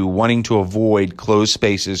addition to wanting to avoid closed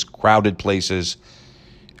spaces, crowded places,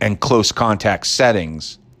 and close contact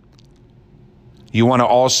settings, you want to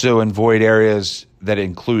also avoid areas that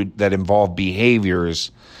involve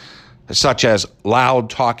behaviors such as loud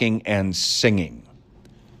talking and singing.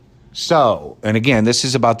 So, and again, this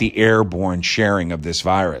is about the airborne sharing of this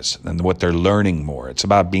virus and what they're learning more. It's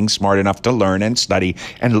about being smart enough to learn and study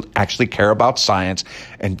and actually care about science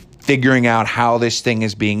and figuring out how this thing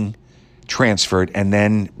is being transferred and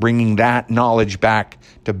then bringing that knowledge back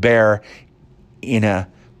to bear in a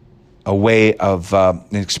way of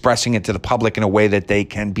expressing it to the public in a way that they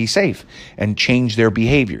can be safe and change their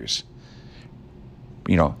behaviors.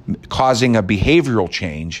 Causing a behavioral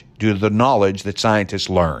change due to the knowledge that scientists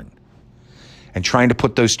learn. And trying to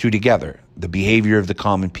put those two together, the behavior of the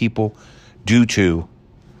common people due to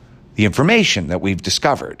the information that we've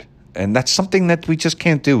discovered. And that's something that we just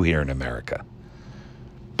can't do here in America.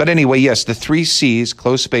 But anyway, yes, the 3 C's,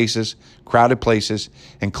 closed spaces, crowded places,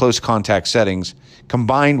 and close contact settings,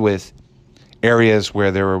 combined with areas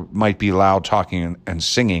where there might be loud talking and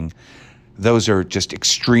singing, those are just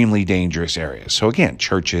extremely dangerous areas. So again,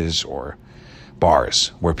 churches or bars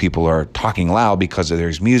where people are talking loud because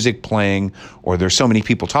there's music playing or there's so many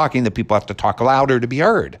people talking that people have to talk louder to be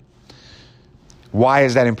heard. Why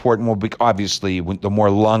is that important? Well, obviously, the more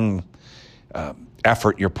lung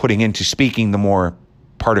effort you're putting into speaking, the more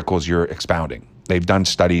particles you're expounding. They've done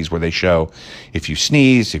studies where they show if you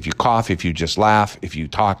sneeze, if you cough, if you just laugh, if you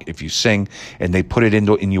talk, if you sing, and they put it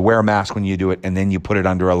into, and you wear a mask when you do it, and then you put it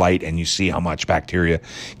under a light and you see how much bacteria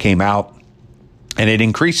came out. And it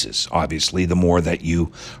increases, obviously, the more that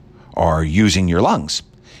you are using your lungs.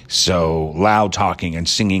 So loud talking and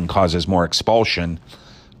singing causes more expulsion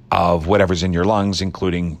of whatever's in your lungs,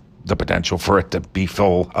 including the potential for it to be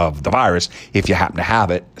full of the virus if you happen to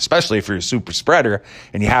have it, especially if you're a super spreader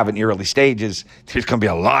and you have it in the early stages. There's going to be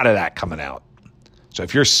a lot of that coming out. So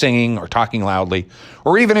if you're singing or talking loudly,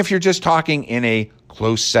 or even if you're just talking in a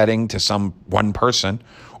close setting to one person,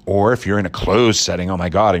 or if you're in a closed setting, oh my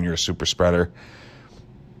God, and you're a super spreader,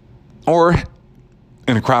 or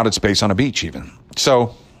in a crowded space on a beach even.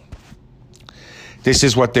 So this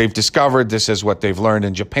is what they've discovered. This is what they've learned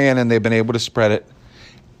in Japan, and they've been able to spread it,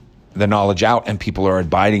 the knowledge out, and people are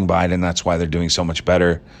abiding by it, and that's why they're doing so much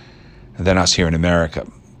better than us here in America.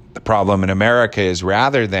 The problem in America is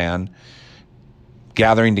rather than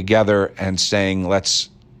gathering together and saying, let's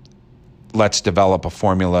develop a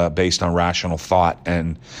formula based on rational thought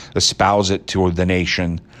and espouse it to the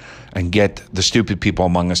nation and get the stupid people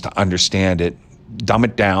among us to understand it, dumb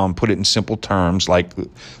it down, put it in simple terms like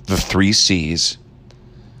the 3 C's,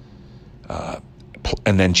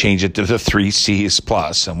 and then change it to the 3 C's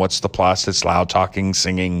plus. And what's the plus? It's loud talking,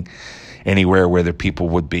 singing, anywhere where the people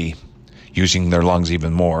would be using their lungs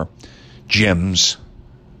even more. Gyms,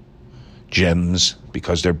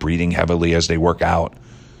 because they're breathing heavily as they work out.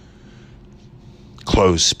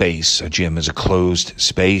 Closed space. A gym is a closed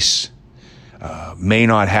space. May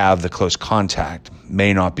not have the close contact,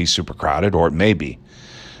 may not be super crowded, or it may be.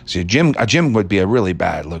 So a gym would be a really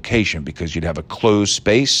bad location because you'd have a closed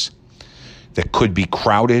space that could be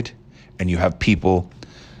crowded, and you have people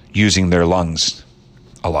using their lungs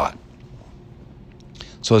a lot.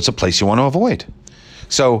 So it's a place you want to avoid.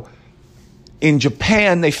 So in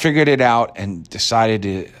Japan, they figured it out and decided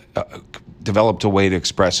to developed a way to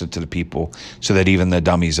express it to the people so that even the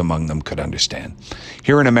dummies among them could understand.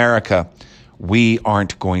 Here in America, we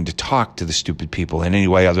aren't going to talk to the stupid people in any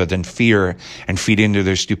way other than fear and feed into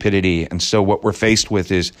their stupidity. And so what we're faced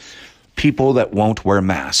with is people that won't wear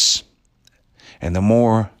masks. And the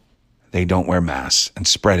more they don't wear masks and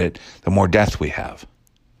spread it, the more death we have.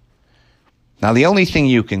 Now, the only thing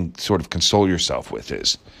you can sort of console yourself with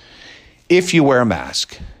is if you wear a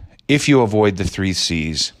mask, if you avoid the 3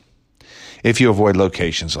 C's, if you avoid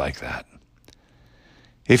locations like that,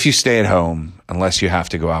 if you stay at home unless you have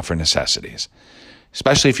to go out for necessities,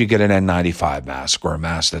 especially if you get an N95 mask or a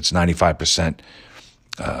mask that's 95%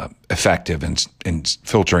 effective in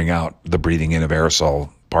filtering out the breathing in of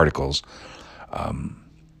aerosol particles.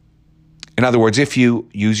 In other words, if you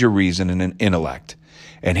use your reason and an intellect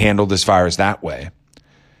and handle this virus that way,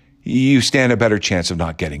 you stand a better chance of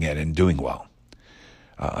not getting it and doing well.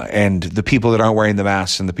 And the people that aren't wearing the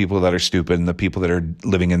masks and the people that are stupid and the people that are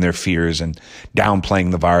living in their fears and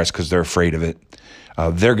downplaying the virus because they're afraid of it,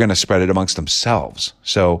 they're going to spread it amongst themselves.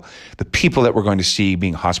 So the people that we're going to see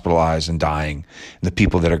being hospitalized and dying, and the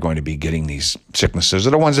people that are going to be getting these sicknesses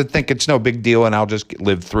are the ones that think it's no big deal and I'll just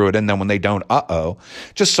live through it. And then when they don't,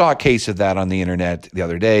 just saw a case of that on the internet the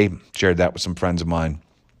other day, shared that with some friends of mine.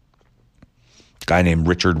 A guy named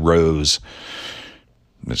Richard Rose,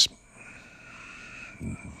 this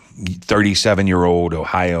 37-year-old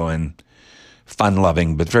Ohioan,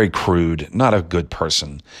 fun-loving, but very crude, not a good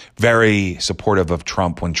person, very supportive of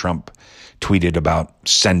Trump when Trump tweeted about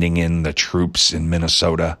sending in the troops in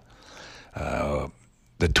Minnesota. The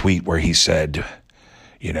tweet where he said,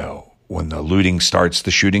 when the looting starts, the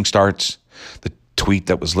shooting starts. The tweet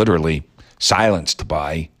that was literally silenced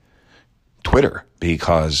by Twitter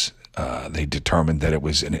because they determined that it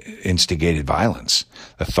was an instigated violence,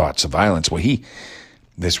 the thoughts of violence. Well,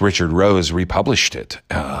 this Richard Rose republished it,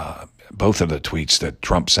 both of the tweets that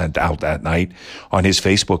Trump sent out that night on his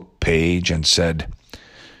Facebook page, and said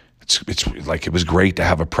it's like it was great to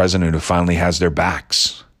have a president who finally has their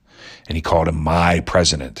backs. And he called him my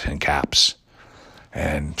president in caps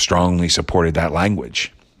and strongly supported that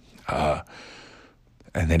language. And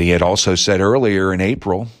then he had also said earlier in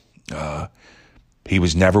April, he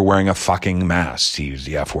was never wearing a fucking mask. He used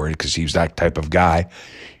the F word because he was that type of guy.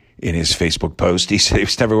 In his Facebook post, he said he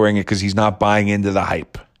was never wearing it because he's not buying into the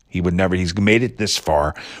hype. He's made it this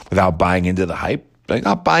far without buying into the hype, but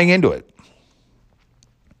not buying into it.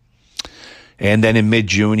 And then in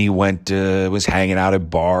mid-June, he was hanging out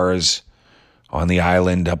at bars on the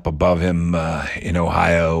island up above him in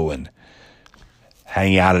Ohio and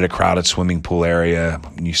hanging out at a crowded swimming pool area.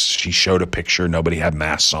 She showed a picture. Nobody had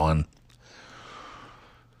masks on.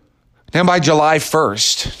 And by July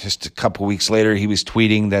 1st, just a couple weeks later, he was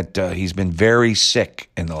tweeting that he's been very sick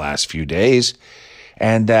in the last few days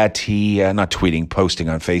and that posting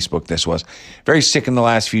on Facebook, this was, very sick in the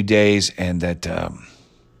last few days and that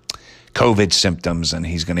COVID symptoms, and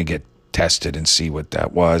he's going to get tested and see what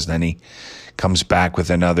that was. Then he comes back with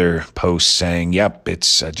another post saying, yep,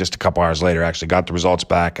 it's just a couple hours later, actually got the results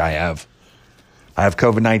back. I have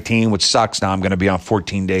COVID-19, which sucks. Now I'm going to be on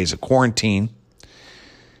 14 days of quarantine.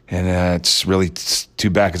 And it's really too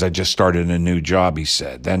bad because I just started a new job, he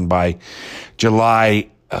said. Then by July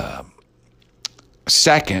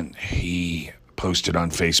 2nd, he posted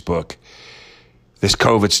on Facebook, this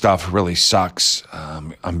COVID stuff really sucks.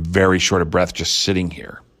 I'm very short of breath just sitting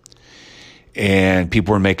here. And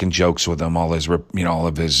people were making jokes with him, all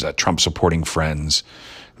of his Trump-supporting friends,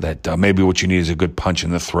 that maybe what you need is a good punch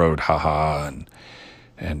in the throat, haha.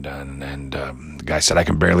 And the guy said, I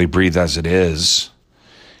can barely breathe as it is.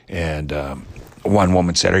 And one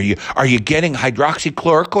woman said, "Are you getting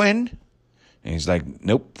hydroxychloroquine?" And he's like,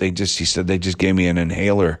 "Nope." He said they just gave me an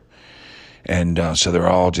inhaler, and so they're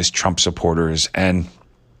all just Trump supporters. And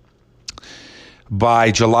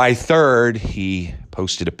by July 3rd, he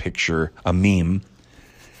posted a meme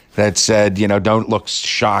that said, "Don't look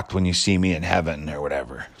shocked when you see me in heaven," or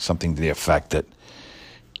whatever, something to the effect that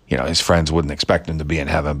his friends wouldn't expect him to be in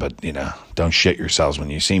heaven, but don't shit yourselves when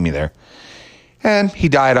you see me there. And he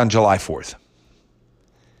died on July 4th.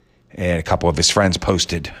 And a couple of his friends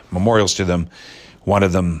posted memorials to them. One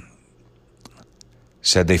of them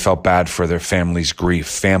said they felt bad for their family's grief.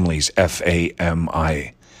 Families, F-A-M-I-L-I-E-S.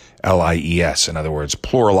 In other words,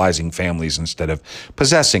 pluralizing families instead of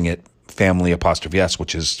possessing it. Family apostrophe S,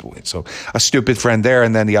 which is so a stupid friend there.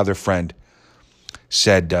 And then the other friend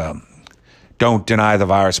said, don't deny the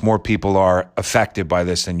virus. More people are affected by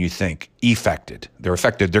this than you think. Effected. They're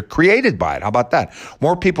affected. They're created by it. How about that?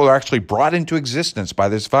 More people are actually brought into existence by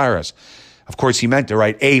this virus. Of course, he meant to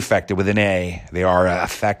write affected with an A. They are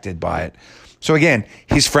affected by it. So again,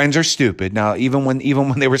 his friends are stupid. Now, even when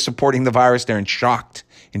they were supporting the virus, they're shocked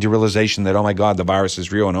into realization that, oh my God, the virus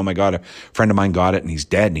is real. And oh my God, a friend of mine got it and he's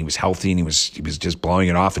dead and he was healthy and he was just blowing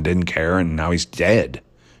it off and didn't care. And now he's dead.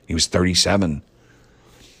 He was 37.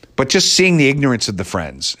 But just seeing the ignorance of the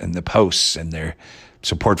friends and the posts and their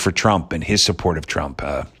support for Trump and his support of Trump,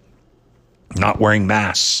 not wearing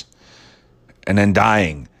masks and then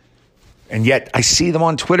dying And yet I see them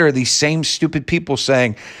on Twitter, these same stupid people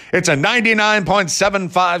saying, it's a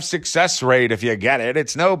 99.75 success rate if you get it.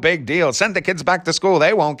 It's no big deal. Send the kids back to school.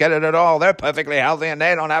 They won't get it at all. They're perfectly healthy and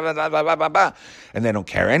they don't have it. Blah, blah, blah, blah, blah. And they don't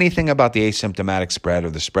care anything about the asymptomatic spread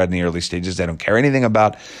or the spread in the early stages. They don't care anything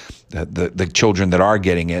about the children that are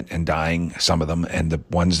getting it and dying, some of them, and the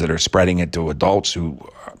ones that are spreading it to adults who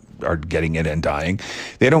are getting it and dying.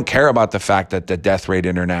 They don't care about the fact that the death rate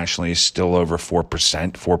internationally is still over 4%,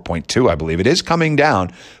 4.2, I believe. It is coming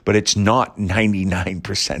down, but it's not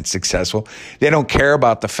 99% successful. They don't care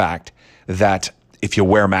about the fact that if you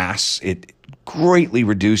wear masks, it greatly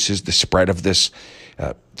reduces the spread of this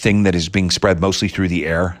thing that is being spread mostly through the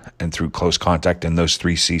air and through close contact in those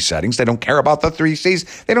 3C settings. They don't care about the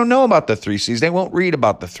 3Cs. They don't know about the 3Cs. They won't read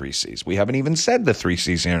about the 3Cs. We haven't even said the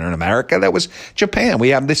 3Cs here in America. That was Japan. We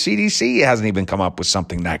have the CDC hasn't even come up with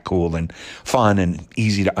something that cool and fun and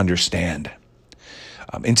easy to understand.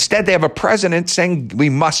 Instead, they have a president saying we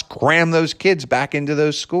must cram those kids back into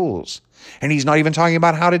those schools. And he's not even talking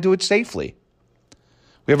about how to do it safely.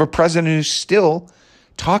 We have a president who's still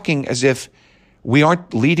talking as if we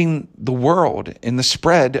aren't leading the world in the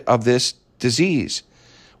spread of this disease.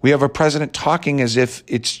 We have a president talking as if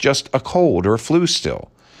it's just a cold or a flu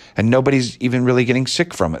still, and nobody's even really getting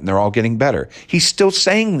sick from it, and they're all getting better. He's still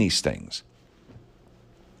saying these things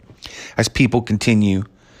as people continue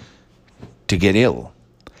to get ill.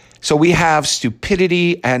 So we have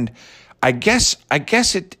stupidity, and I guess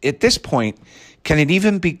at this point, can it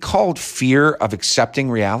even be called fear of accepting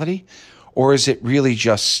reality? Or is it really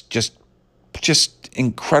just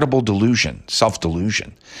incredible delusion,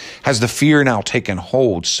 self-delusion? Has the fear now taken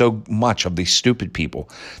hold so much of these stupid people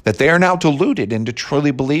that they are now deluded into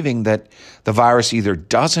truly believing that the virus either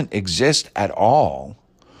doesn't exist at all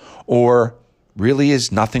or really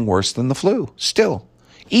is nothing worse than the flu still,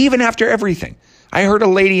 even after everything? I heard a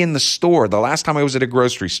lady in the store, the last time I was at a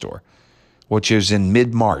grocery store, which is in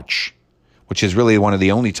mid-March, which is really one of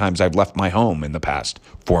the only times I've left my home in the past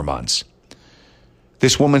 4 months.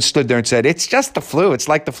 This woman stood there and said, it's just the flu. It's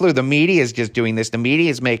like the flu. The media is just doing this. The media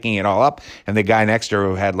is making it all up. And the guy next to her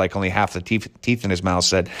who had like only half the teeth in his mouth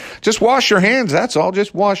said, just wash your hands. That's all.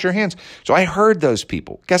 Just wash your hands. So I heard those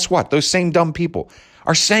people. Guess what? Those same dumb people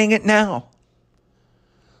are saying it now.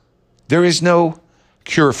 There is no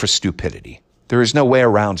cure for stupidity. There is no way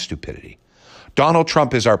around stupidity. Donald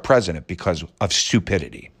Trump is our president because of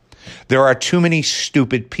stupidity. There are too many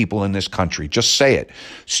stupid people in this country. Just say it.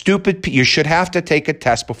 You should have to take a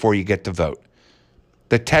test before you get to vote.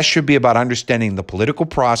 The test should be about understanding the political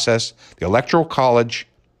process, the electoral college.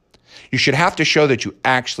 You should have to show that you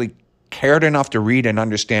actually cared enough to read and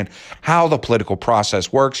understand how the political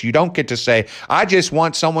process works. You don't get to say, I just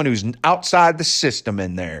want someone who's outside the system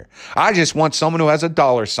in there. I just want someone who has a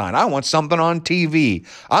dollar sign. I want something on TV.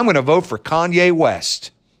 I'm going to vote for Kanye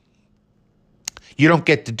West. You don't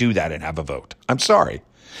get to do that and have a vote. I'm sorry.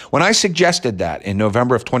 When I suggested that in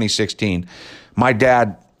November of 2016, my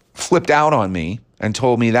dad flipped out on me and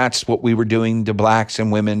told me that's what we were doing to blacks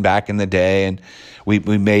and women back in the day. And we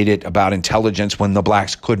made it about intelligence when the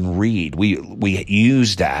blacks couldn't read. We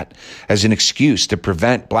used that as an excuse to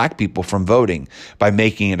prevent black people from voting by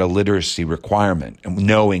making it a literacy requirement and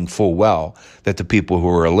knowing full well that the people who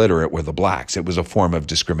were illiterate were the blacks. It was a form of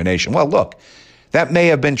discrimination. Well, look, that may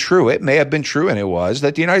have been true. It may have been true, and it was,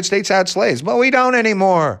 that the United States had slaves. But we don't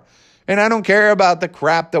anymore. And I don't care about the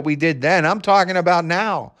crap that we did then. I'm talking about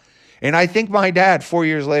now. And I think my dad, 4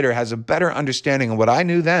 years later, has a better understanding of what I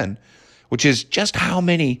knew then, which is just how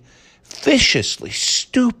many viciously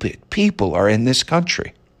stupid people are in this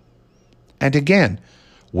country. And again,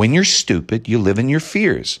 when you're stupid, you live in your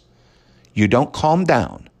fears. You don't calm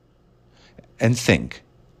down and think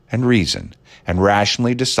and reason and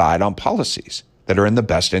rationally decide on policies that are in the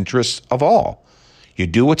best interests of all. You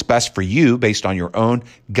do what's best for you based on your own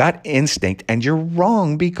gut instinct, and you're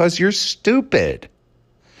wrong because you're stupid.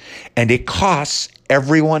 And it costs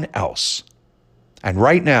everyone else. And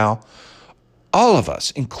right now, all of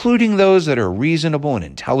us, including those that are reasonable and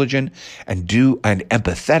intelligent and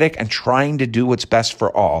empathetic and trying to do what's best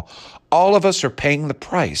for all of us are paying the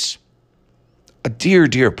price. A dear,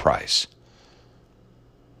 dear price.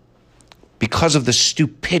 Because of the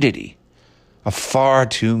stupidity of far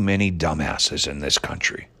too many dumbasses in this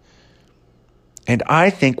country. And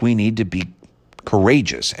I think we need to be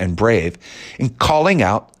courageous and brave in calling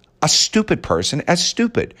out a stupid person as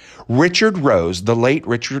stupid. Richard Rose, the late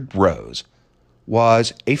Richard Rose,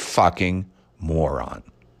 was a fucking moron.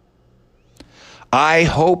 I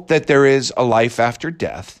hope that there is a life after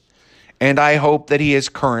death, and I hope that he is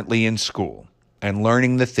currently in school and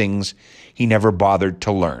learning the things he never bothered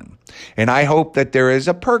to learn. And I hope that there is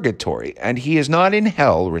a purgatory, and he is not in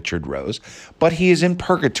hell, Richard Rose, but he is in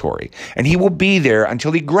purgatory, and he will be there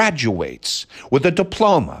until he graduates with a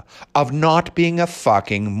diploma of not being a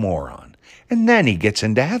fucking moron. And then he gets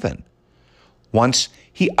into heaven once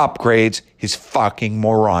he upgrades his fucking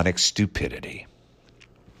moronic stupidity.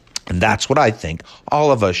 And that's what I think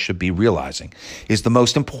all of us should be realizing is the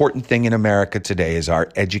most important thing in America today is our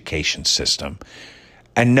education system.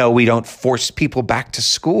 And no, we don't force people back to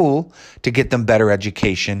school to get them better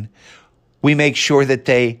education. We make sure that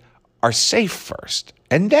they are safe first,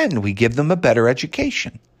 and then we give them a better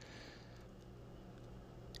education.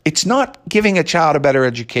 It's not giving a child a better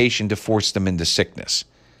education to force them into sickness.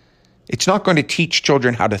 It's not going to teach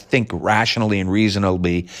children how to think rationally and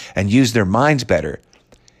reasonably and use their minds better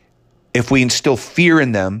if we instill fear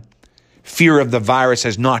in them, fear of the virus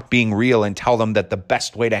as not being real, and tell them that the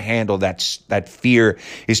best way to handle that fear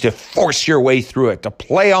is to force your way through it, to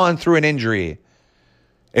play on through an injury.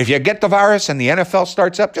 If you get the virus and the NFL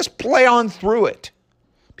starts up, just play on through it.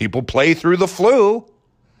 People play through the flu.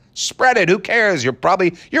 Spread it. Who cares? You're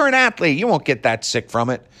an athlete. You won't get that sick from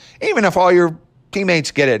it. Even if all your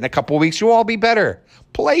teammates get it in a couple of weeks, you'll all be better.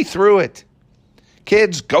 Play through it.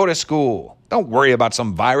 Kids, go to school. Don't worry about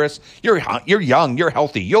some virus. You're young. You're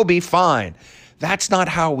healthy. You'll be fine. That's not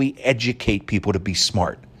how we educate people to be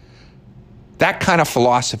smart. That kind of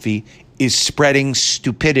philosophy is spreading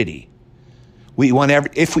stupidity.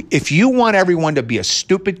 If you want everyone to be a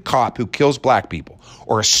stupid cop who kills black people,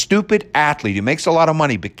 or a stupid athlete who makes a lot of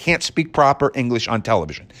money but can't speak proper English on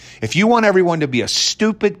television, if you want everyone to be a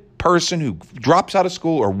stupid person who drops out of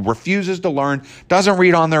school or refuses to learn, doesn't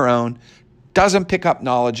read on their own, doesn't pick up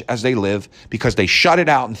knowledge as they live because they shut it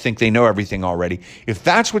out and think they know everything already, if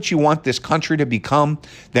that's what you want this country to become,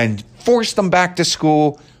 then force them back to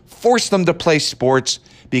school, force them to play sports,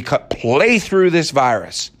 play through this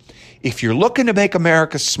virus. If you're looking to make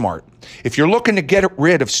America smart, if you're looking to get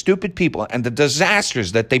rid of stupid people and the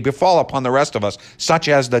disasters that they befall upon the rest of us, such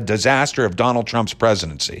as the disaster of Donald Trump's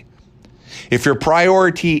presidency, if your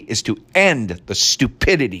priority is to end the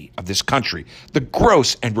stupidity of this country, the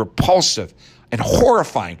gross and repulsive and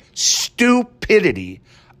horrifying stupidity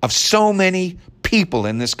of so many people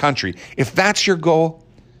in this country, if that's your goal,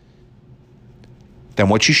 then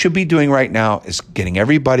what you should be doing right now is getting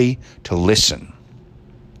everybody to listen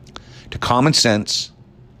to common sense,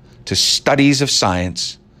 to studies of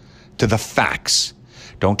science, to the facts.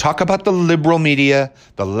 Don't talk about the liberal media,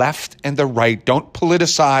 the left and the right. Don't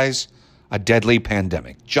politicize a deadly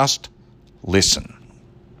pandemic. Just listen.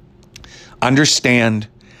 Understand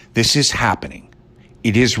this is happening.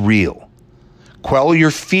 It is real. Quell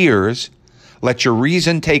your fears. Let your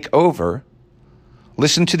reason take over.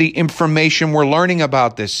 Listen to the information we're learning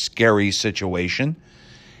about this scary situation.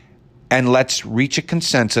 And let's reach a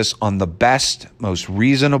consensus on the best, most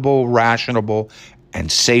reasonable, rational,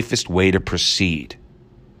 and safest way to proceed.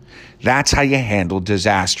 That's how you handle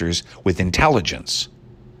disasters with intelligence.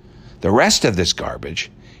 The rest of this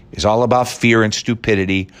garbage is all about fear and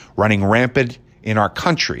stupidity running rampant in our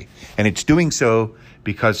country. And it's doing so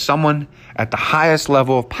because someone at the highest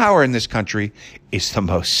level of power in this country is the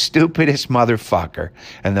most stupidest motherfucker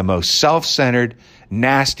and the most self-centered,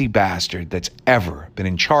 nasty bastard that's ever been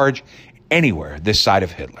in charge anywhere this side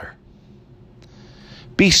of Hitler.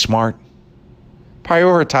 Be smart.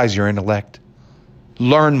 Prioritize your intellect.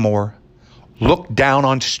 Learn more. Look down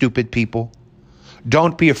on stupid people.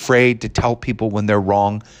 Don't be afraid to tell people when they're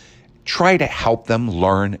wrong. Try to help them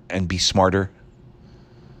learn and be smarter.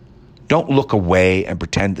 Don't look away and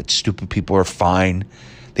pretend that stupid people are fine.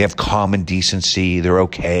 They have common decency. They're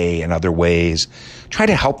okay in other ways. Try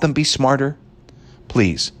to help them be smarter.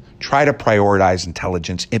 Please, try to prioritize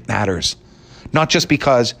intelligence. It matters. Not just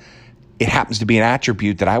because it happens to be an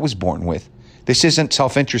attribute that I was born with. This isn't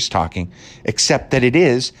self-interest talking, except that it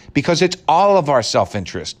is because it's all of our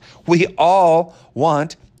self-interest. We all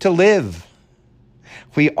want to live.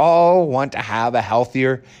 We all want to have a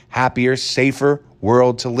healthier, happier, safer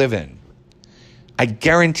world to live in. I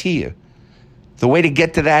guarantee you, the way to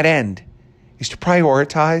get to that end is to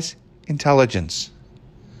prioritize intelligence.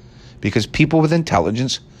 Because people with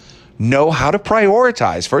intelligence know how to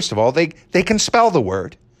prioritize. First of all, they can spell the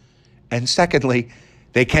word. And secondly,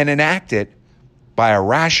 they can enact it by a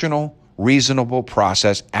rational, reasonable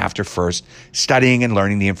process after first studying and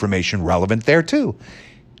learning the information relevant thereto.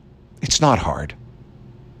 It's not hard.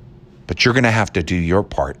 But you're going to have to do your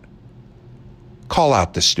part. Call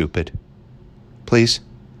out the stupid. Please.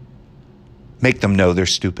 Make them know they're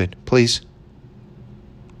stupid. Please.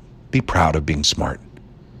 Be proud of being smart.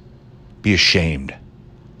 Be ashamed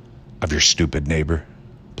of your stupid neighbor.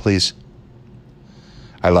 Please.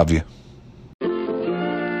 I love you.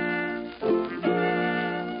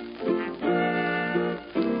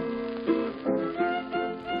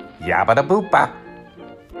 Yabba da boopa.